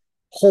are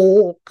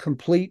whole,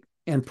 complete,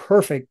 and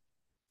perfect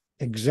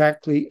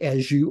exactly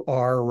as you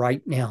are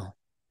right now.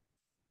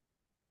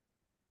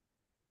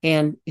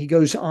 And he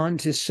goes on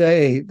to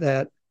say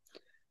that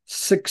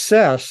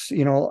success,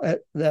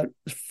 that,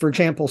 for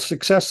example,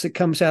 success that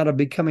comes out of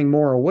becoming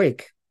more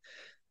awake,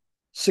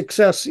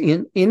 success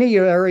in any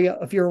area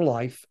of your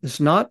life is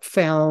not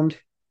found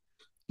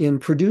in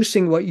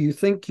producing what you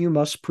think you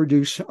must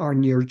produce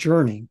on your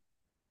journey.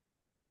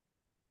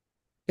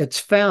 It's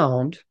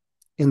found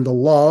in the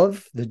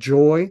love, the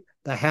joy,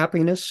 the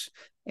happiness,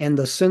 and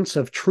the sense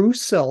of true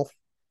self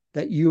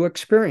that you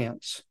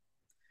experience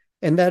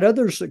and that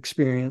others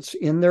experience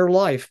in their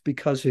life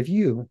because of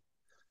you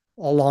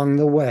along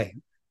the way.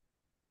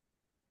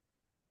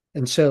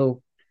 And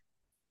so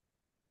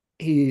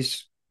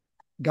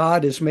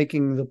God is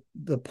making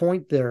the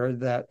point there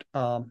that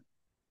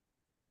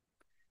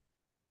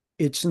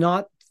it's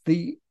not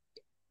the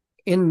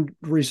end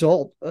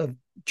result of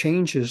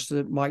changes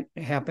that might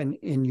happen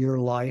in your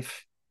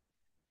life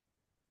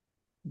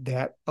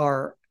that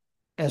are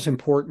as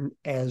important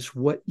as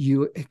what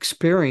you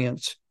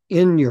experience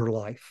in your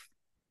life.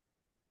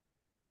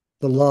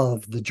 The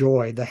love, the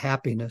joy, the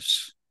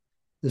happiness,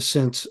 the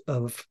sense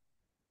of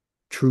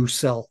true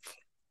self.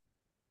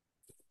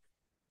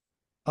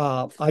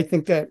 I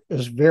think that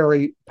is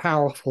very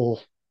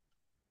powerful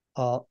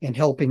in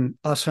helping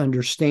us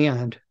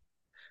understand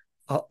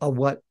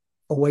what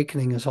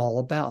awakening is all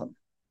about.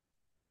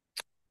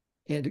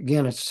 And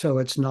again,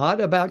 it's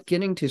not about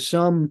getting to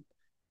some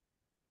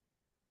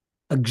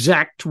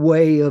exact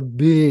way of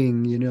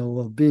being,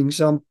 of being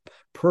some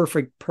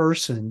perfect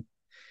person.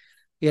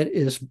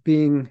 It's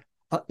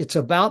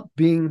about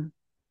being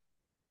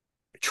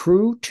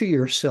true to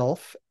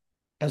yourself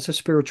as a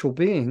spiritual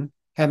being,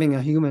 having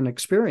a human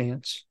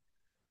experience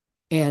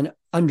and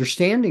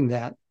understanding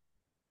that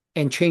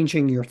and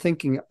changing your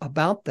thinking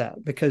about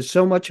that. Because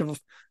so much of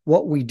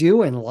what we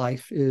do in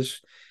life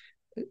is,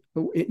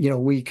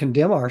 we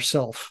condemn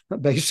ourselves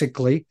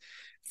basically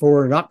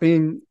for not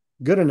being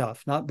good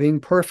enough, not being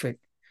perfect.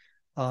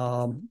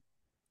 And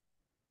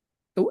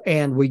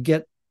we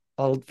get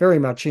very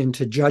much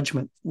into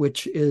judgment,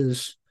 which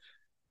is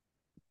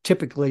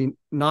typically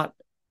not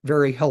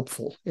very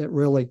helpful. It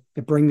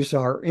brings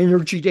our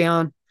energy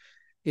down.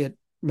 It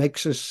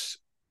makes us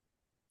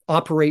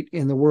operate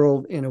in the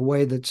world in a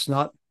way that's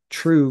not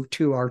true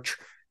to our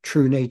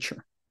true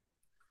nature.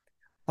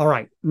 All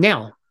right,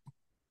 now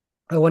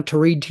I want to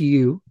read to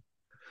you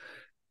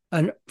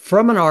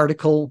from an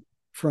article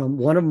from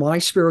one of my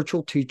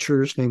spiritual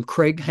teachers named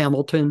Craig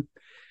Hamilton.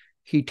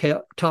 He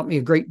taught me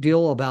a great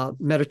deal about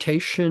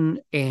meditation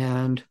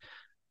and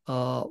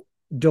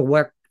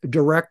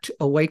direct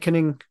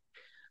awakening.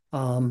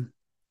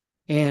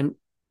 And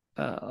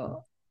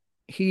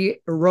he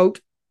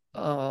wrote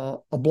a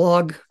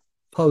blog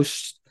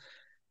post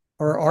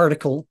or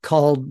article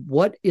called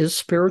 "What is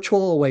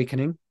Spiritual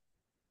Awakening?"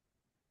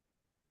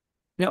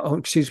 No,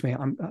 excuse me,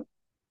 I'm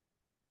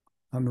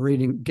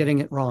getting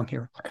it wrong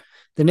here.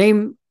 The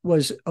name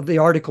of the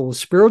article was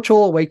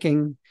 "Spiritual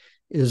Awakening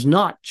is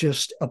Not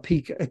Just a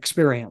Peak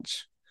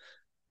Experience: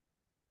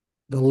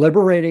 The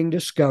Liberating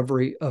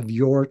Discovery of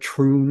Your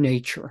True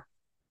Nature."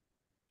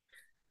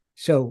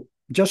 So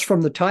just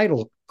from the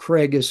title,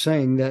 Craig is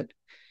saying that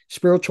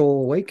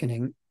spiritual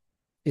awakening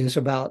is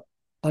about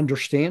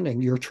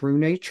understanding your true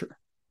nature.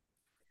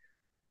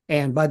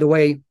 And by the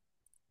way,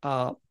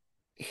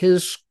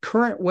 his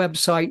current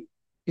website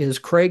is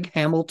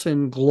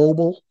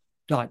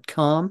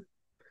craighamiltonglobal.com.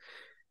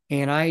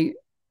 And I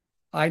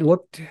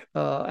looked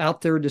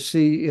out there to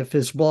see if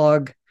his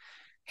blog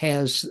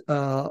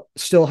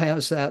still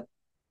has that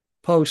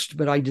post,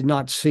 but I did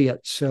not see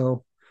it.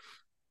 So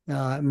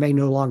it may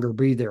no longer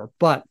be there.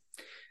 But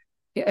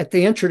at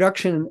the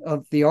introduction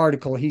of the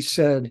article, he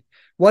said,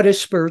 "What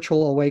is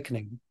spiritual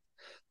awakening?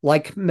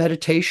 Like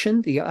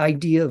meditation, the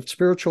idea of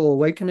spiritual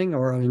awakening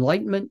or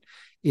enlightenment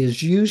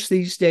is used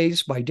these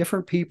days by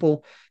different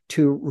people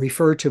to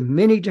refer to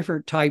many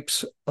different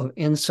types of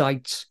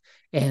insights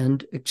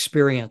and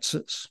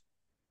experiences."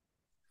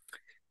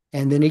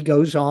 And then he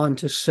goes on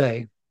to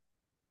say,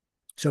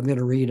 so I'm going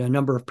to read a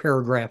number of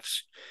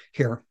paragraphs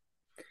here.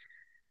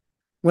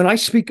 "When I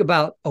speak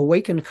about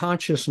awakened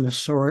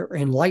consciousness or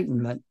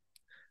enlightenment,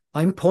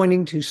 I'm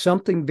pointing to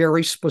something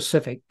very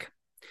specific.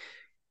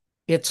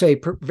 It's a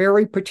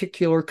very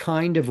particular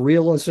kind of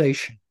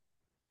realization.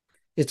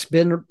 It's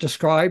been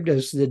described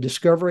as the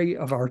discovery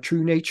of our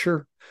true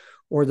nature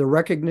or the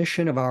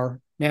recognition of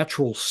our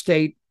natural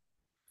state.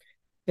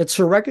 It's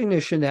a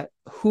recognition that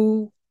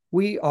who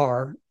we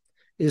are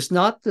is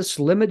not this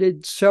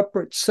limited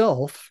separate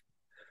self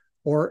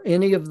or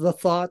any of the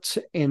thoughts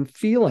and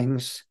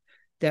feelings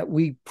that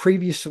we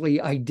previously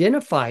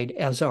identified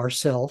as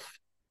ourself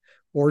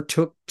or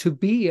took to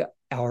be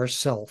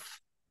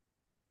ourself.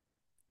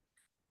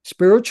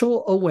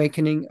 Spiritual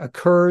awakening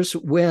occurs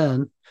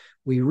when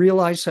we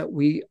realize that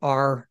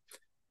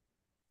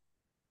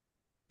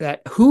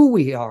who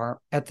we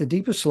are at the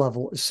deepest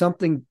level is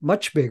something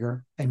much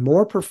bigger and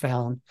more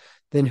profound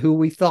than who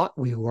we thought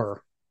we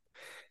were.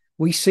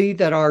 We see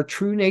that our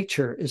true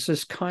nature is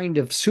this kind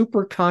of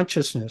super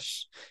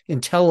consciousness,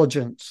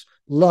 intelligence,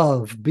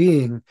 love,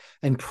 being,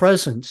 and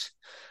presence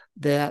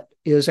that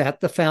is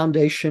at the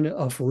foundation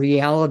of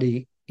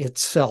reality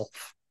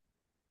itself.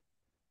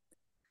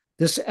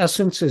 This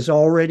essence is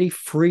already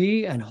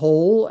free and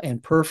whole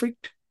and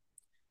perfect.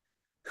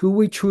 Who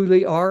we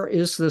truly are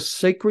is the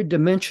sacred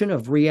dimension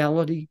of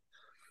reality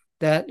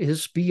that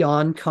is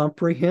beyond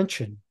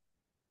comprehension.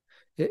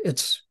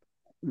 It's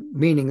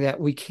meaning that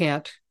we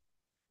can't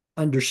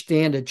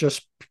understand it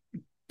just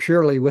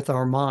purely with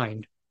our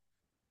mind.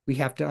 We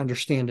have to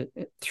understand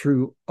it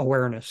through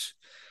awareness.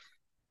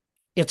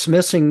 It's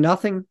missing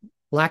nothing,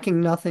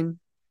 lacking nothing,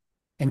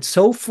 and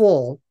so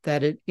full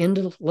that it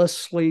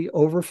endlessly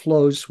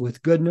overflows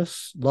with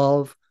goodness,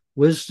 love,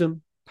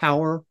 wisdom,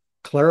 power,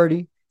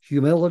 clarity,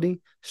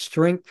 humility,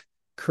 strength,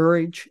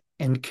 courage,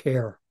 and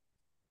care.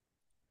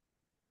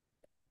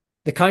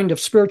 The kind of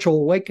spiritual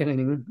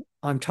awakening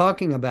I'm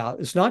talking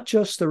about is not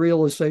just the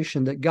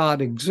realization that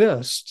God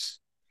exists.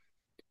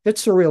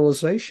 It's the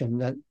realization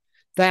that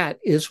that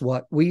is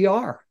what we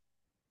are.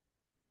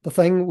 The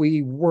thing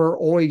we were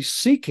always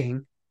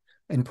seeking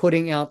and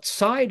putting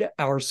outside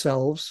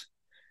ourselves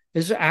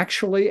is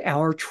actually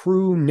our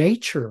true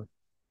nature.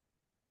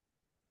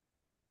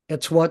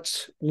 It's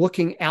what's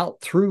looking out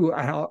through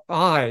our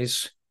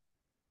eyes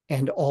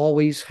and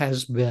always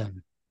has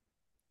been.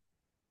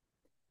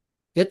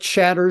 It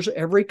shatters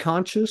every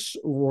conscious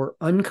or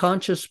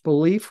unconscious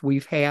belief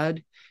we've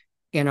had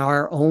in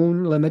our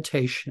own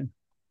limitation.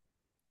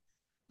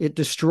 It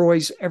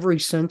destroys every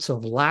sense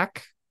of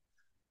lack,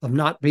 of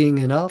not being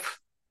enough,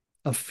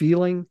 of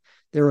feeling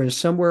there is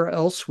somewhere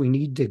else we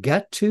need to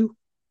get to.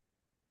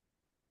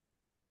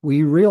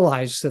 We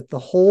realize that the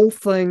whole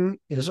thing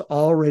is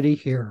already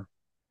here.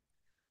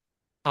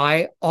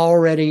 I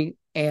already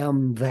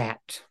am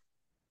that.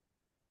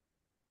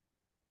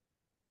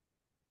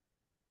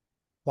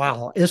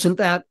 Wow, isn't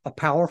that a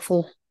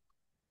powerful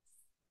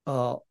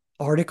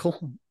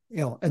article?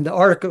 And the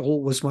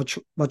article was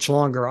much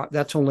longer.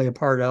 That's only a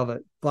part of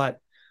it, but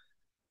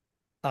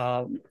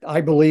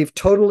I believe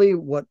totally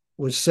what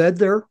was said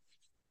there.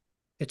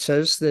 It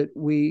says that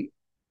we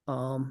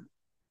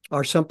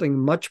are something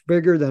much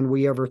bigger than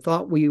we ever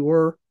thought we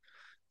were,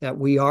 that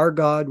we are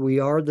God, we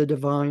are the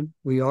divine,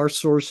 we are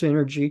source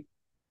energy.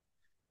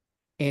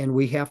 And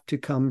we have to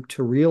come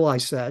to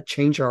realize that,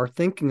 change our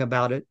thinking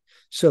about it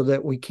so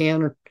that we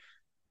can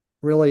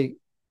really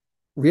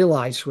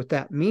realize what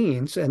that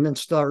means and then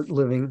start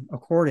living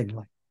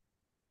accordingly.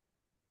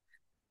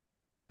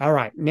 All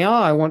right, now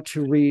I want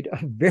to read a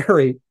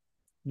very,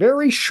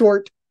 very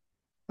short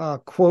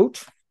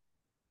quote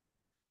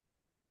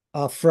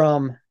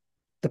from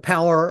The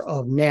Power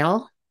of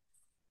Now,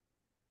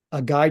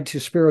 A Guide to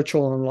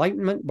Spiritual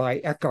Enlightenment by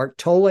Eckhart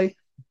Tolle.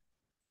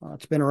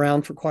 It's been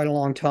around for quite a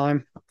long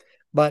time,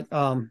 but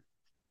I'm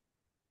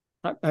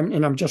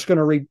just going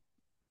to read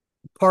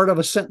part of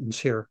a sentence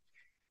here.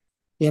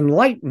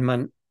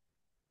 Enlightenment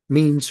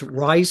means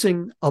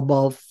rising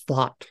above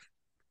thought.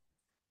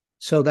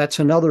 So that's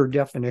another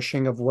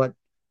definition of what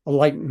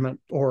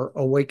enlightenment or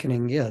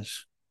awakening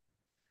is.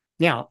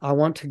 Now, I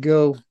want to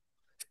go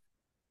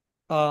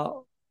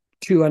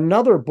to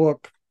another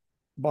book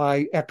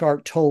by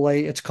Eckhart Tolle.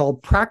 It's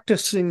called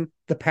Practicing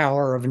the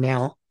Power of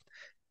Now.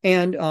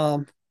 And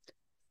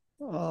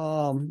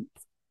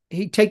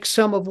he takes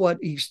some of what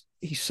he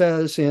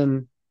says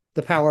in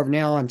The Power of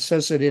Now and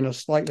says it in a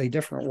slightly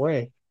different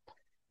way.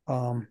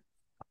 But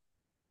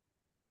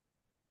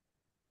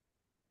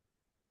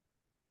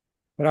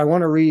I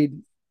want to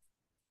read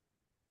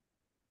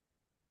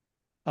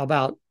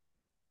about,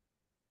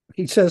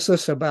 he says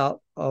this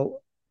about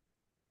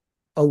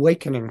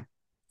awakening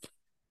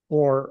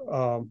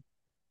or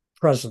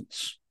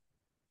presence.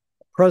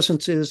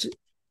 Presence is,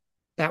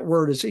 that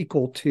word is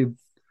equal to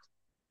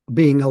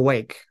being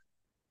awake.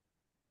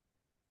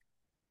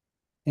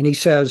 And he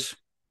says,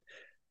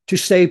 to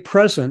stay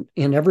present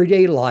in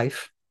everyday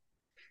life,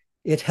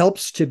 it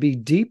helps to be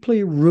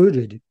deeply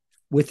rooted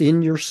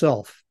within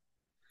yourself.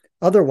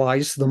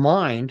 Otherwise, the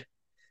mind,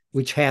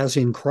 which has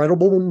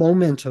incredible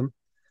momentum,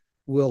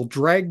 will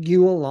drag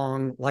you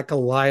along like a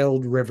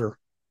wild river.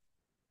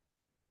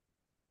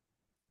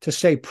 To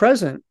stay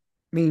present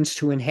means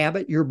to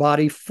inhabit your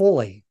body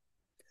fully,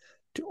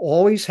 to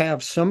always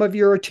have some of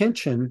your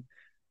attention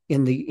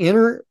in the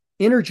inner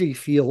energy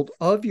field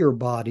of your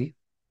body,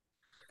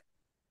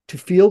 to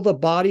feel the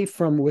body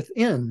from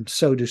within,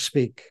 so to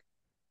speak.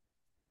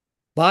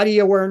 Body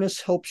awareness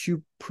helps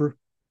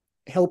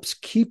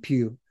keep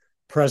you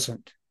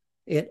present.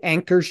 It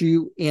anchors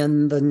you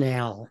in the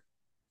now.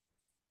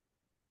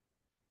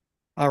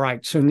 All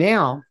right, so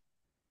now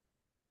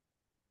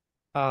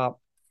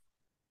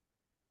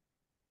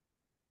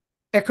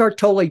Eckhart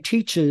Tolle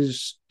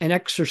teaches an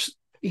exercise.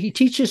 He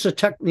teaches a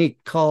technique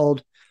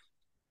called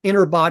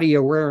inner body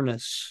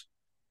awareness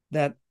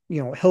that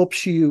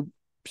helps you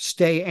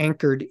stay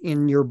anchored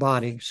in your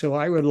body. So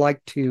I would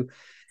like to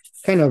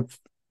kind of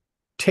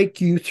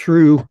take you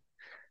through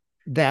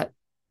that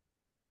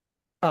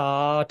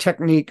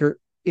technique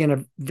in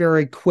a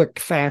very quick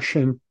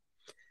fashion,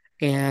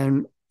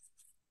 and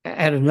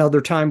at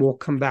another time we'll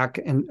come back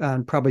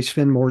and probably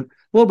spend a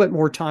little bit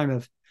more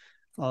time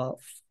of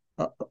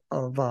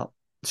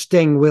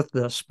staying with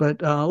this.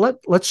 But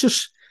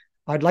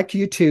I'd like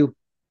you to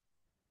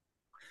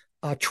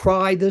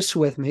try this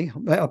with me.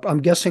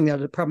 I'm guessing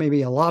that it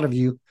probably a lot of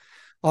you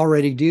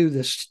already do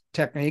this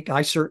technique.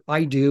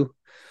 I do.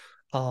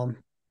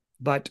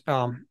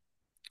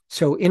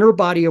 So inner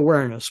body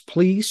awareness,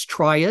 please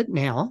try it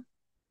now.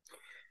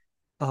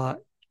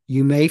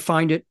 You may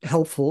find it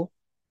helpful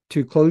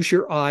to close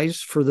your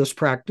eyes for this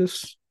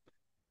practice.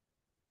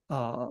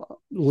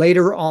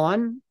 Later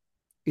on,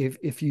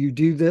 if you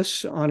do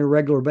this on a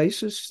regular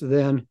basis,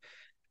 then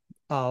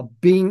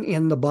being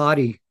in the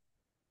body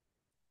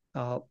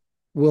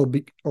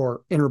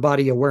or inner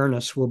body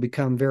awareness will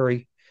become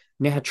very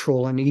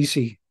natural and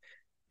easy.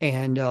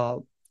 And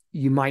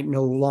you might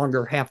no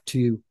longer have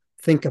to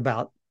think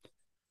about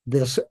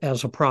this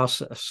as a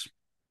process.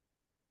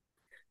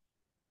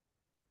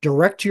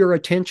 Direct your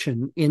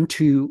attention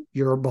into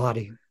your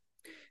body.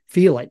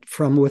 Feel it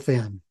from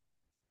within.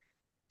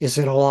 Is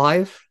it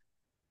alive?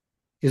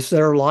 Is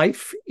there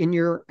life in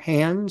your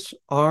hands,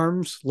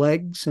 arms,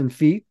 legs, and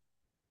feet?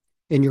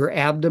 In your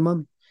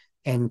abdomen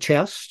and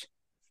chest?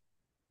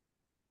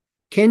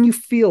 Can you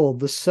feel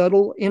the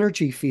subtle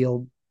energy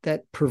field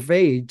that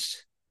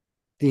pervades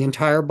the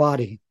entire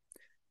body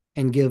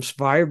and gives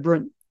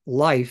vibrant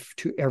life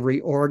to every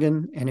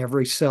organ and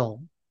every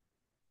cell?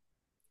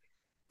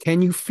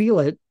 Can you feel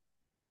it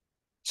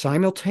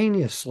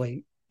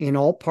simultaneously in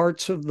all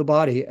parts of the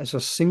body as a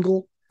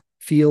single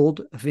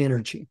field of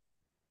energy?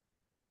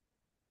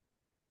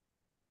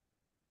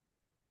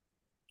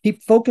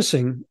 Keep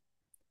focusing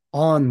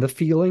on the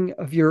feeling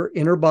of your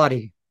inner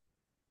body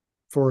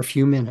for a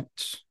few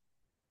minutes.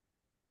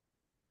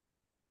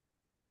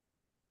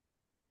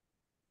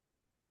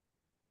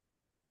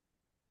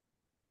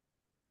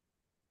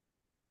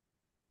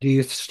 Do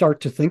you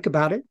start to think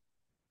about it?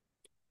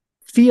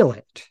 Feel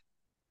it.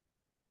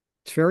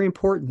 It's very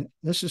important.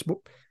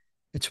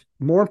 It's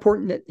more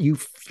important that you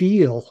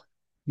feel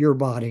your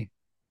body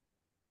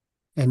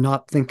and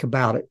not think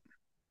about it.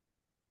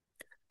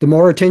 The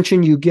more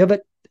attention you give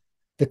it,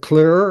 the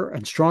clearer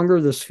and stronger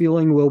this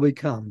feeling will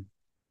become.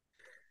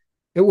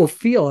 It will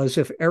feel as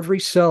if every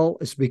cell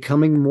is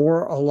becoming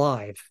more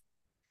alive.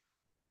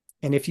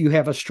 And if you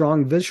have a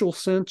strong visual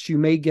sense, you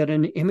may get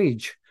an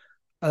image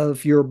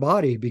of your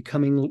body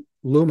becoming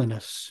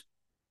luminous.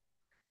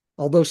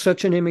 Although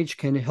such an image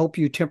can help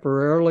you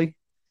temporarily,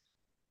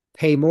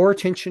 pay more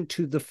attention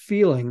to the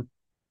feeling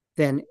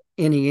than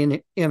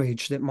any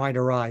image that might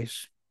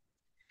arise.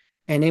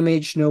 An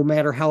image, no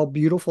matter how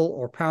beautiful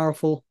or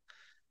powerful,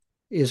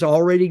 is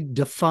already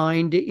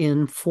defined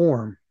in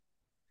form.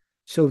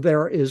 So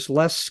there is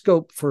less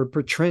scope for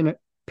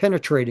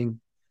penetrating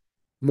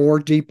more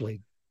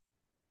deeply.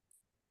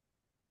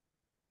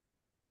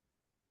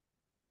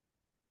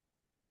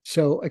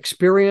 So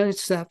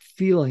experience that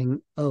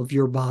feeling of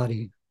your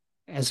body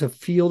as a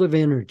field of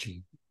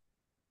energy.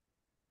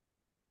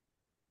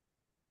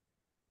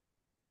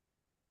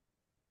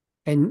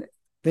 And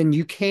then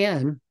you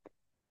can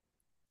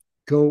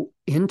go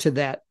into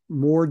that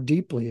more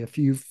deeply if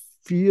you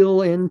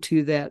feel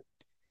into that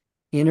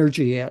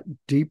energy at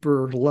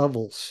deeper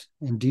levels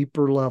and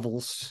deeper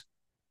levels,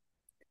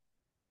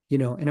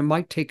 and it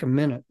might take a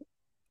minute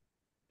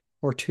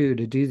or two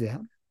to do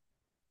that.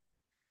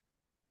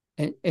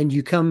 And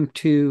you come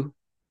to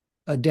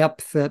a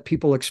depth that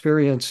people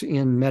experience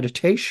in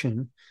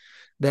meditation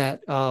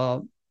that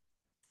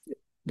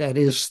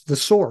is the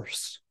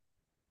source,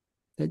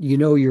 that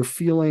you're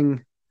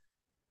feeling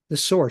the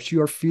source,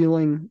 you're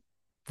feeling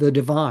the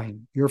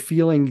divine, you're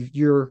feeling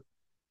your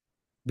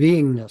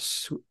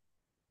beingness,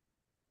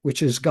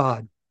 which is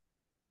God.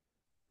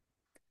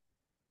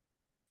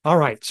 All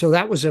right, so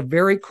that was a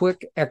very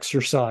quick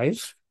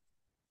exercise.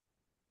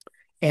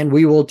 And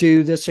we will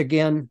do this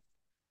again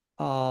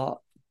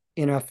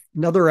in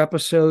another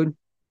episode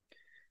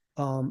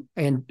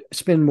and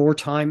spend more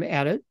time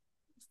at it.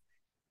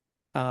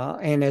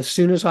 And as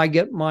soon as I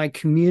get my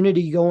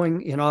community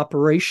going in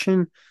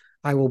operation,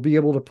 I will be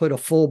able to put a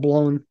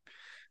full-blown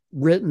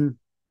written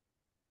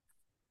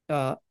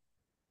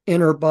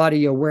inner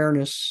body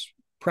awareness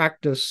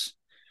practice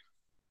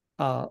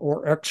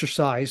or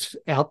exercise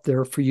out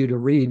there for you to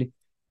read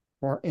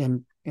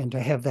and to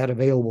have that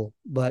available.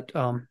 But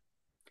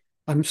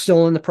I'm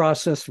still in the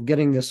process of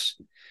getting this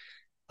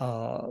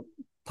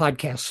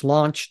podcast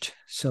launched,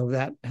 so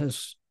that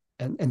has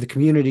and the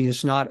community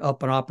is not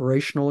up and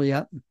operational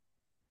yet.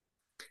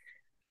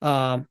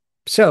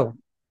 So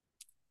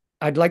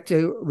I'd like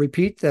to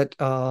repeat that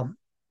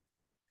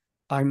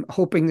I'm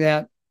hoping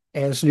that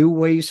as new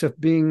ways of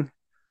being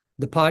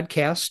the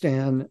podcast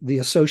and the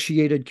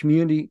associated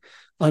community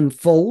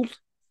unfold,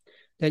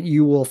 that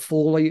you will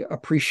fully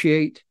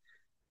appreciate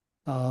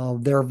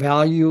their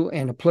value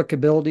and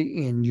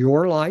applicability in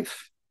your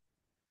life.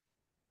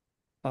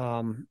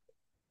 And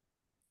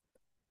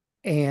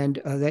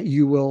that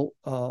you will,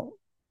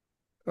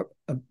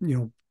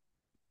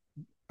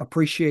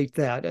 appreciate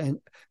that. And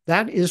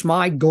that is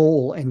my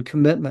goal and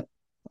commitment.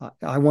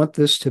 I want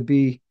this to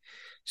be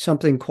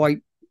something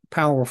quite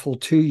powerful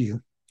to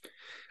you.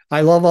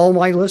 I love all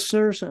my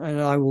listeners,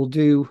 and I will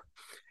do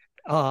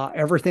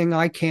everything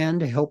I can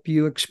to help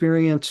you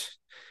experience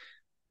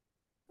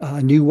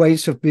new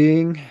ways of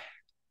being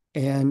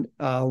and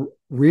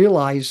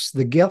realize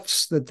the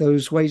gifts that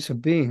those ways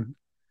of being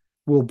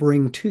will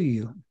bring to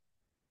you,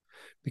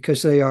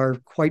 because they are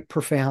quite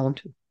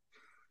profound,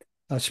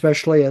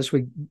 especially as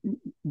we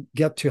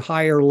get to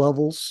higher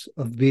levels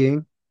of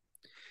being.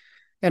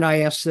 And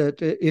I ask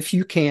that if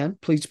you can,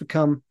 please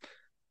become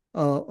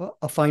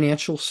a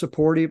financial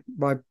supporter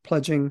by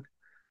pledging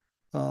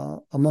a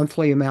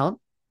monthly amount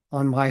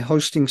on my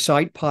hosting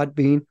site,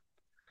 Podbean,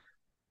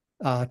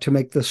 to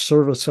make this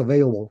service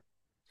available.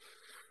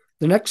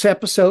 The next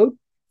episode,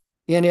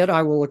 in it,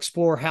 I will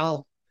explore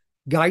how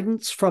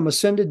guidance from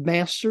ascended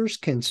masters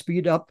can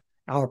speed up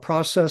our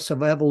process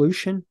of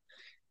evolution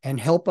and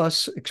help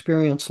us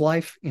experience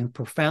life in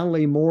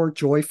profoundly more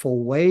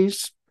joyful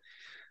ways.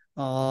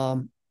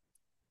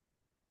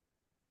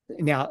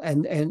 Now,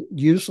 and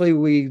usually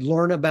we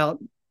learn about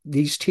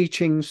these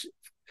teachings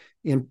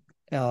in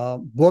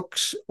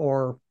books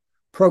or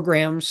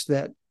programs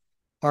that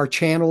are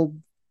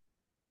channeled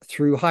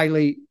through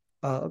highly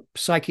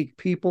psychic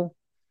people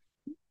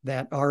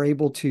that are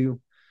able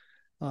to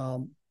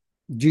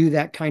do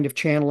that kind of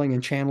channeling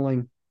and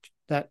channeling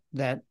that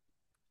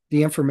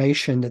the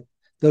information that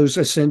those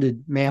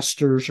ascended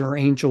masters or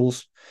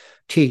angels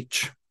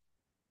teach.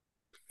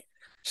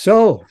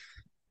 So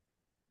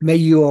may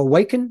you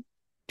awaken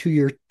to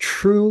your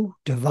true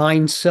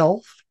divine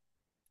self.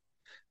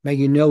 May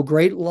you know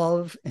great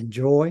love and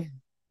joy.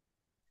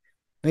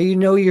 May you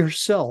know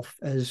yourself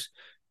as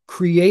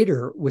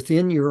creator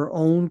within your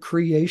own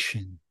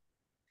creation.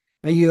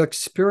 May you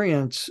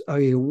experience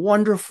a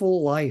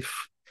wonderful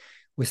life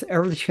with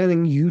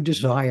everything you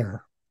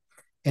desire.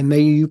 And may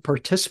you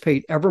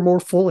participate ever more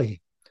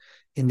fully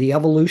in the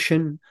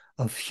evolution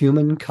of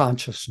human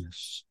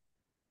consciousness.